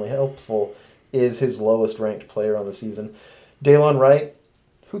genuinely helpful, is his lowest ranked player on the season. Daylon Wright,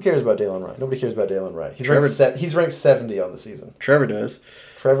 who cares about Daylon Wright? Nobody cares about Daylon Wright. He's ranked 70 on the season. Trevor does.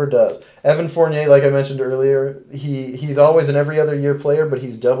 Evan Fournier, like I mentioned earlier, he's always an every other year player, but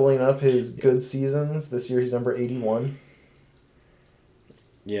he's doubling up his good seasons. This year he's number 81.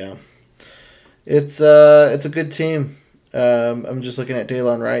 Yeah. It's a good team. I'm just looking at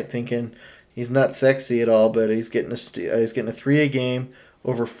Daylon Wright thinking he's not sexy at all, but he's getting a 3 a game,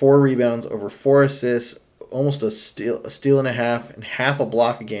 over 4 rebounds, over 4 assists, almost a steal and a half a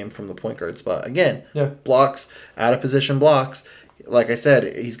block a game from the point guard spot. Again, blocks, out of position blocks. Like I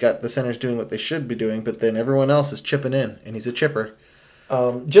said, he's got the centers doing what they should be doing, but then everyone else is chipping in, and he's a chipper.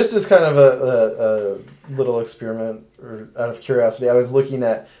 Just as kind of a little experiment, or out of curiosity, I was looking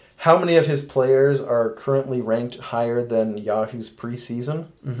at how many of his players are currently ranked higher than Yahoo's preseason,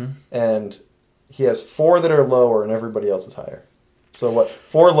 and he has 4 that are lower, and everybody else is higher. So what?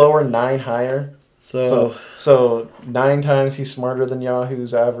 4 lower, 9 higher. So 9 times he's smarter than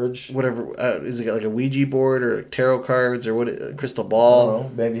Yahoo's average. Whatever. Is it like a Ouija board or tarot cards or what? Crystal ball? I don't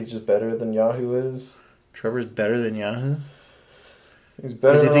know. Maybe he's just better than Yahoo is. Trevor's better than Yahoo? He's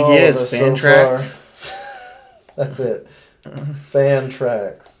better than than all of us Fan tracks? That's it. Fan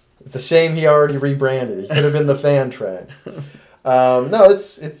tracks. It's a shame he already rebranded. He could have been the Fan tracks. No,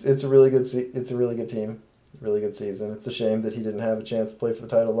 it's a really good team. Really good season. It's a shame that he didn't have a chance to play for the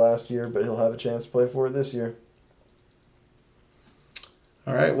title last year, but he'll have a chance to play for it this year.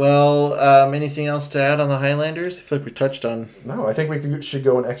 All right. Well, anything else to add on the Highlanders? I feel like we touched on. No, I think we should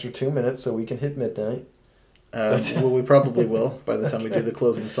go an extra 2 minutes so we can hit midnight. Well, we probably will by the time we do the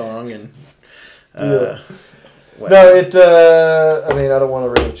closing song and. No, I don't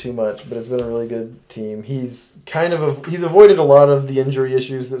want to rave too much, but it's been a really good team. He's avoided a lot of the injury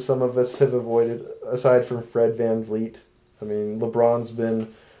issues that some of us have avoided, aside from Fred VanVleet. I mean, LeBron's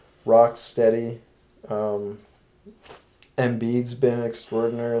been rock steady. Embiid's been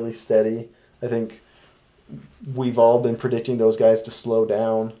extraordinarily steady. I think we've all been predicting those guys to slow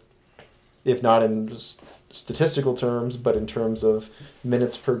down, if not in statistical terms, but in terms of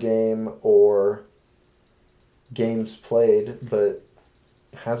minutes per game or games played, but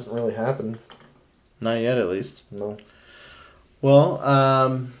it hasn't really happened. Not yet, at least. No. Well,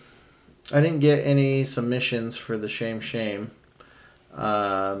 I didn't get any submissions for the shame.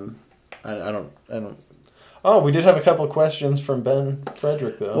 I don't. Oh, we did have a couple of questions from Ben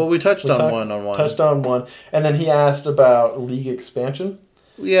Frederick, though. Well, we touched on one. Touched on one, and then he asked about league expansion.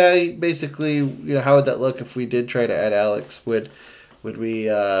 Yeah, basically, how would that look if we did try to add Alex? Would we?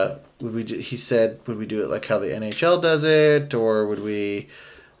 He said, would we do it like how the NHL does it, or would we?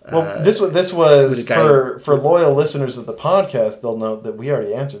 Well, this was for loyal listeners of the podcast. They'll note that we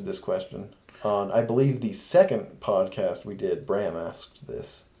already answered this question on, I believe, the second podcast we did. Bram asked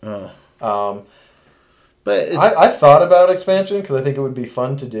this. Oh. But I've thought about expansion because I think it would be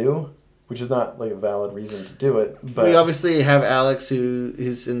fun to do. which is not like a valid reason to do it. But we obviously have Alex, who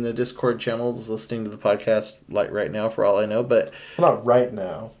is in the Discord channel, is listening to the podcast like right now, for all I know. But not right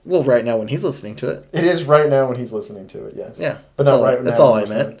now. Well, right now when he's listening to it. It is right now when he's listening to it. Yes. Yeah, but not right now. That's all I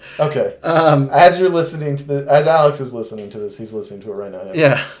meant. Okay. As you're listening to as Alex is listening to this, he's listening to it right now.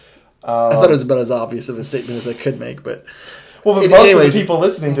 Yeah. I thought it was about as obvious of a statement as I could make, but. Well, but most of the people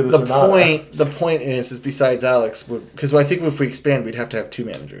listening to this are not. The point is besides Alex, because I think if we expand, we'd have to have 2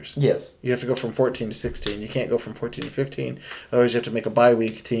 managers. Yes. You have to go from 14 to 16. You can't go from 14 to 15. Otherwise, you have to make a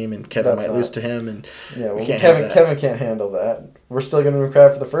bye-week team, and Kevin might lose to him. And yeah, well, Kevin can't handle that. We're still going to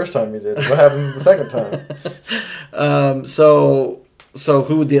crap for the first time we did. What happens the second time? So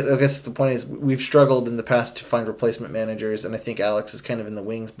who would I guess the point is we've struggled in the past to find replacement managers, and I think Alex is kind of in the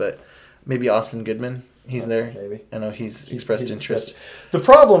wings, but maybe Austin Goodman. He's there. Maybe. I know he's expressed interest. The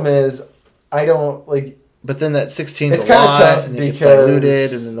problem is, I don't like. But then that 16 it's a kind lot, of tough and it because gets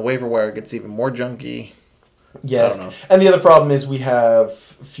diluted, and then the waiver wire gets even more junky. Yes. I don't know. And the other problem is we have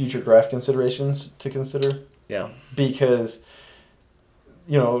future draft considerations to consider. Yeah. Because,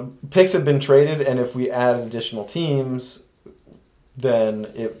 picks have been traded, and if we add additional teams, then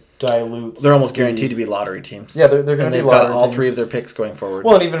it dilutes. They're almost guaranteed to be lottery teams. Yeah, they're going to be they've lottery got all teams. 3 of their picks going forward.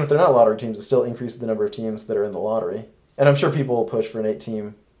 Well, and even if they're not lottery teams, it still increases the number of teams that are in the lottery. And I'm sure people will push for an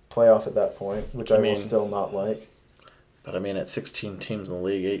 8-team playoff at that point, which I will still not like. But at 16 teams in the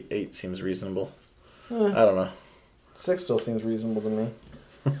league, 8 seems reasonable. I don't know. 6 still seems reasonable to me.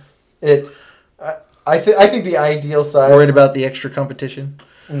 I think the ideal size. Worried about the extra competition?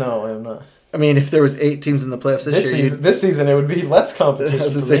 No, I am not. If there was 8 teams in the playoffs this season, it would be less competition. I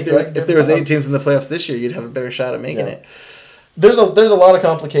was gonna say, if there was 8 teams in the playoffs this year, you'd have a better shot at making it. There's a lot of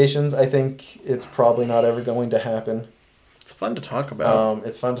complications. I think it's probably not ever going to happen. It's fun to talk about.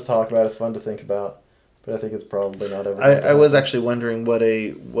 It's fun to talk about. It's fun to think about. But I think it's probably not ever. I was actually wondering what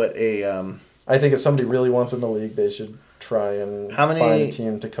a. I think if somebody really wants in the league, they should try and find a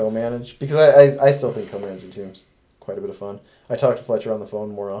team to co-manage, because I still think co-managing teams quite a bit of fun. I talk to Fletcher on the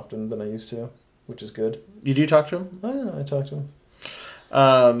phone more often than I used to, which is good. You do talk to him? Oh, yeah, I talk to him.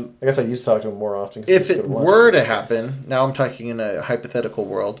 I guess I used to talk to him more often. If it were to happen, now I'm talking in a hypothetical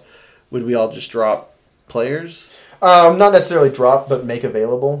world, would we all just drop players? Not necessarily drop, but make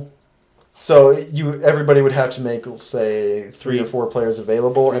available. So everybody would have to make, say, 3 or 4 players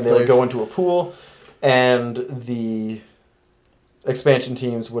available, and they would go into a pool, and the expansion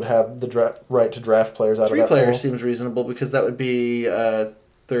teams would have the right to draft players out of that pool. 3 players seems reasonable, because that would be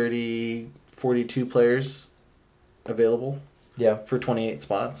 42 players available. Yeah. For 28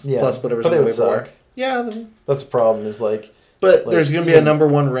 spots. Yeah. Plus whatever's on the the waiver wire. Yeah. That's the problem, is But there's going to be a number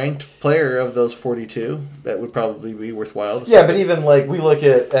 1 ranked player of those 42 that would probably be worthwhile. Yeah, but even we look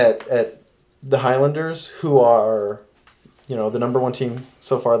at the Highlanders, who are, the number 1 team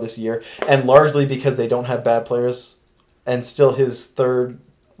so far this year, and largely because they don't have bad players, and still his 3rd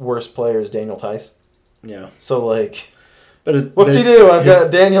worst player is Daniel Tice. Yeah. So whoop-de-doo, I've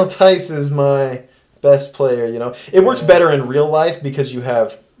got Daniel Tice as my best player. It works better in real life because you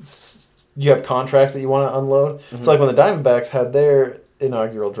have contracts that you want to unload. Mm-hmm. So when the Diamondbacks had their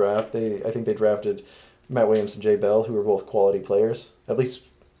inaugural draft, I think they drafted Matt Williams and Jay Bell, who were both quality players. At least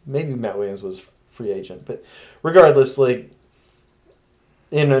maybe Matt Williams was free agent, but regardless,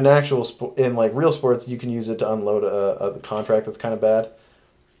 in an actual in real sports, you can use it to unload a contract that's kind of bad.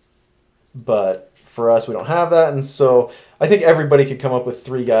 But for us, we don't have that, and so I think everybody could come up with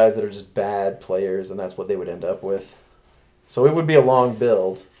 3 guys that are just bad players, and that's what they would end up with. So it would be a long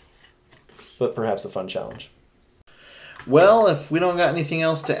build, but perhaps a fun challenge. Well, if we don't got anything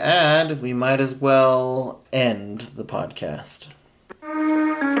else to add, we might as well end the podcast.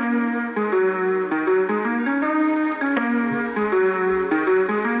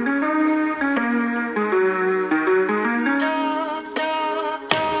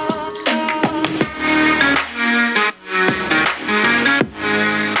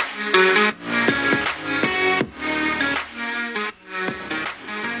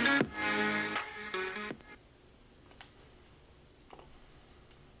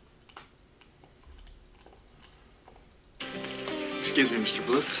 Excuse me, Mr.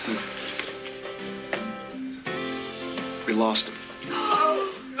 Bluth. We lost him.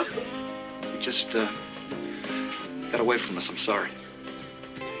 He just got away from us. I'm sorry.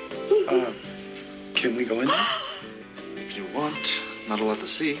 Can we go in there? If you want, not allowed to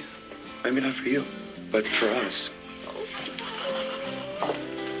see. Maybe not for you, but for us.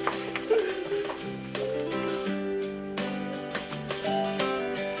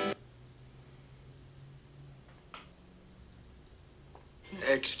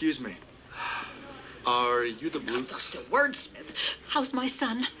 Excuse me. Are you the Bluths? Dr. Wordsmith, how's my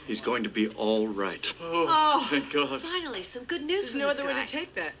son? He's going to be all right. Oh, thank God. Finally, some good news There's from no this other way guy. to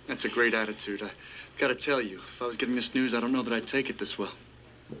take that. That's a great attitude. I gotta tell you, if I was getting this news, I don't know that I'd take it this well.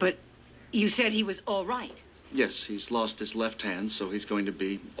 But you said he was all right. Yes, he's lost his left hand, so he's going to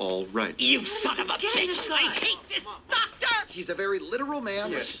be all right. You son of a bitch! I hate this doctor! He's a very literal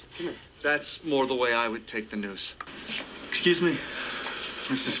man. Yes. That's more the way I would take the news. Excuse me,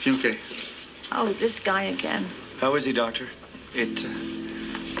 Mrs. Funke. Oh, this guy again. How is he, doctor? It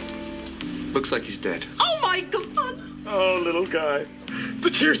looks like he's dead. Oh, my God! Oh, little guy. The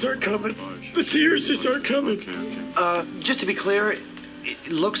tears aren't coming. The tears just aren't coming. Just to be clear, it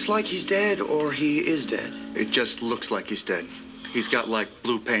looks like he's dead or he is dead? It just looks like he's dead. He's got, like,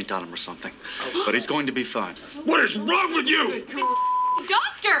 blue paint on him or something. But he's going to be fine. What is wrong with you? This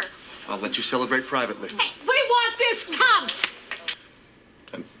doctor! I'll let you celebrate privately. Hey, we want this count!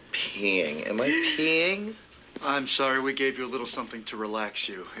 I'm peeing. Am I peeing? I'm sorry, we gave you a little something to relax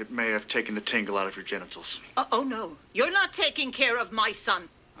you. It may have taken the tingle out of your genitals. Oh, no. You're not taking care of my son.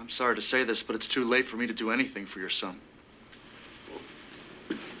 I'm sorry to say this, but it's too late for me to do anything for your son.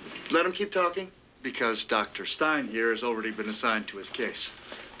 Let him keep talking. Because Dr. Stein here has already been assigned to his case.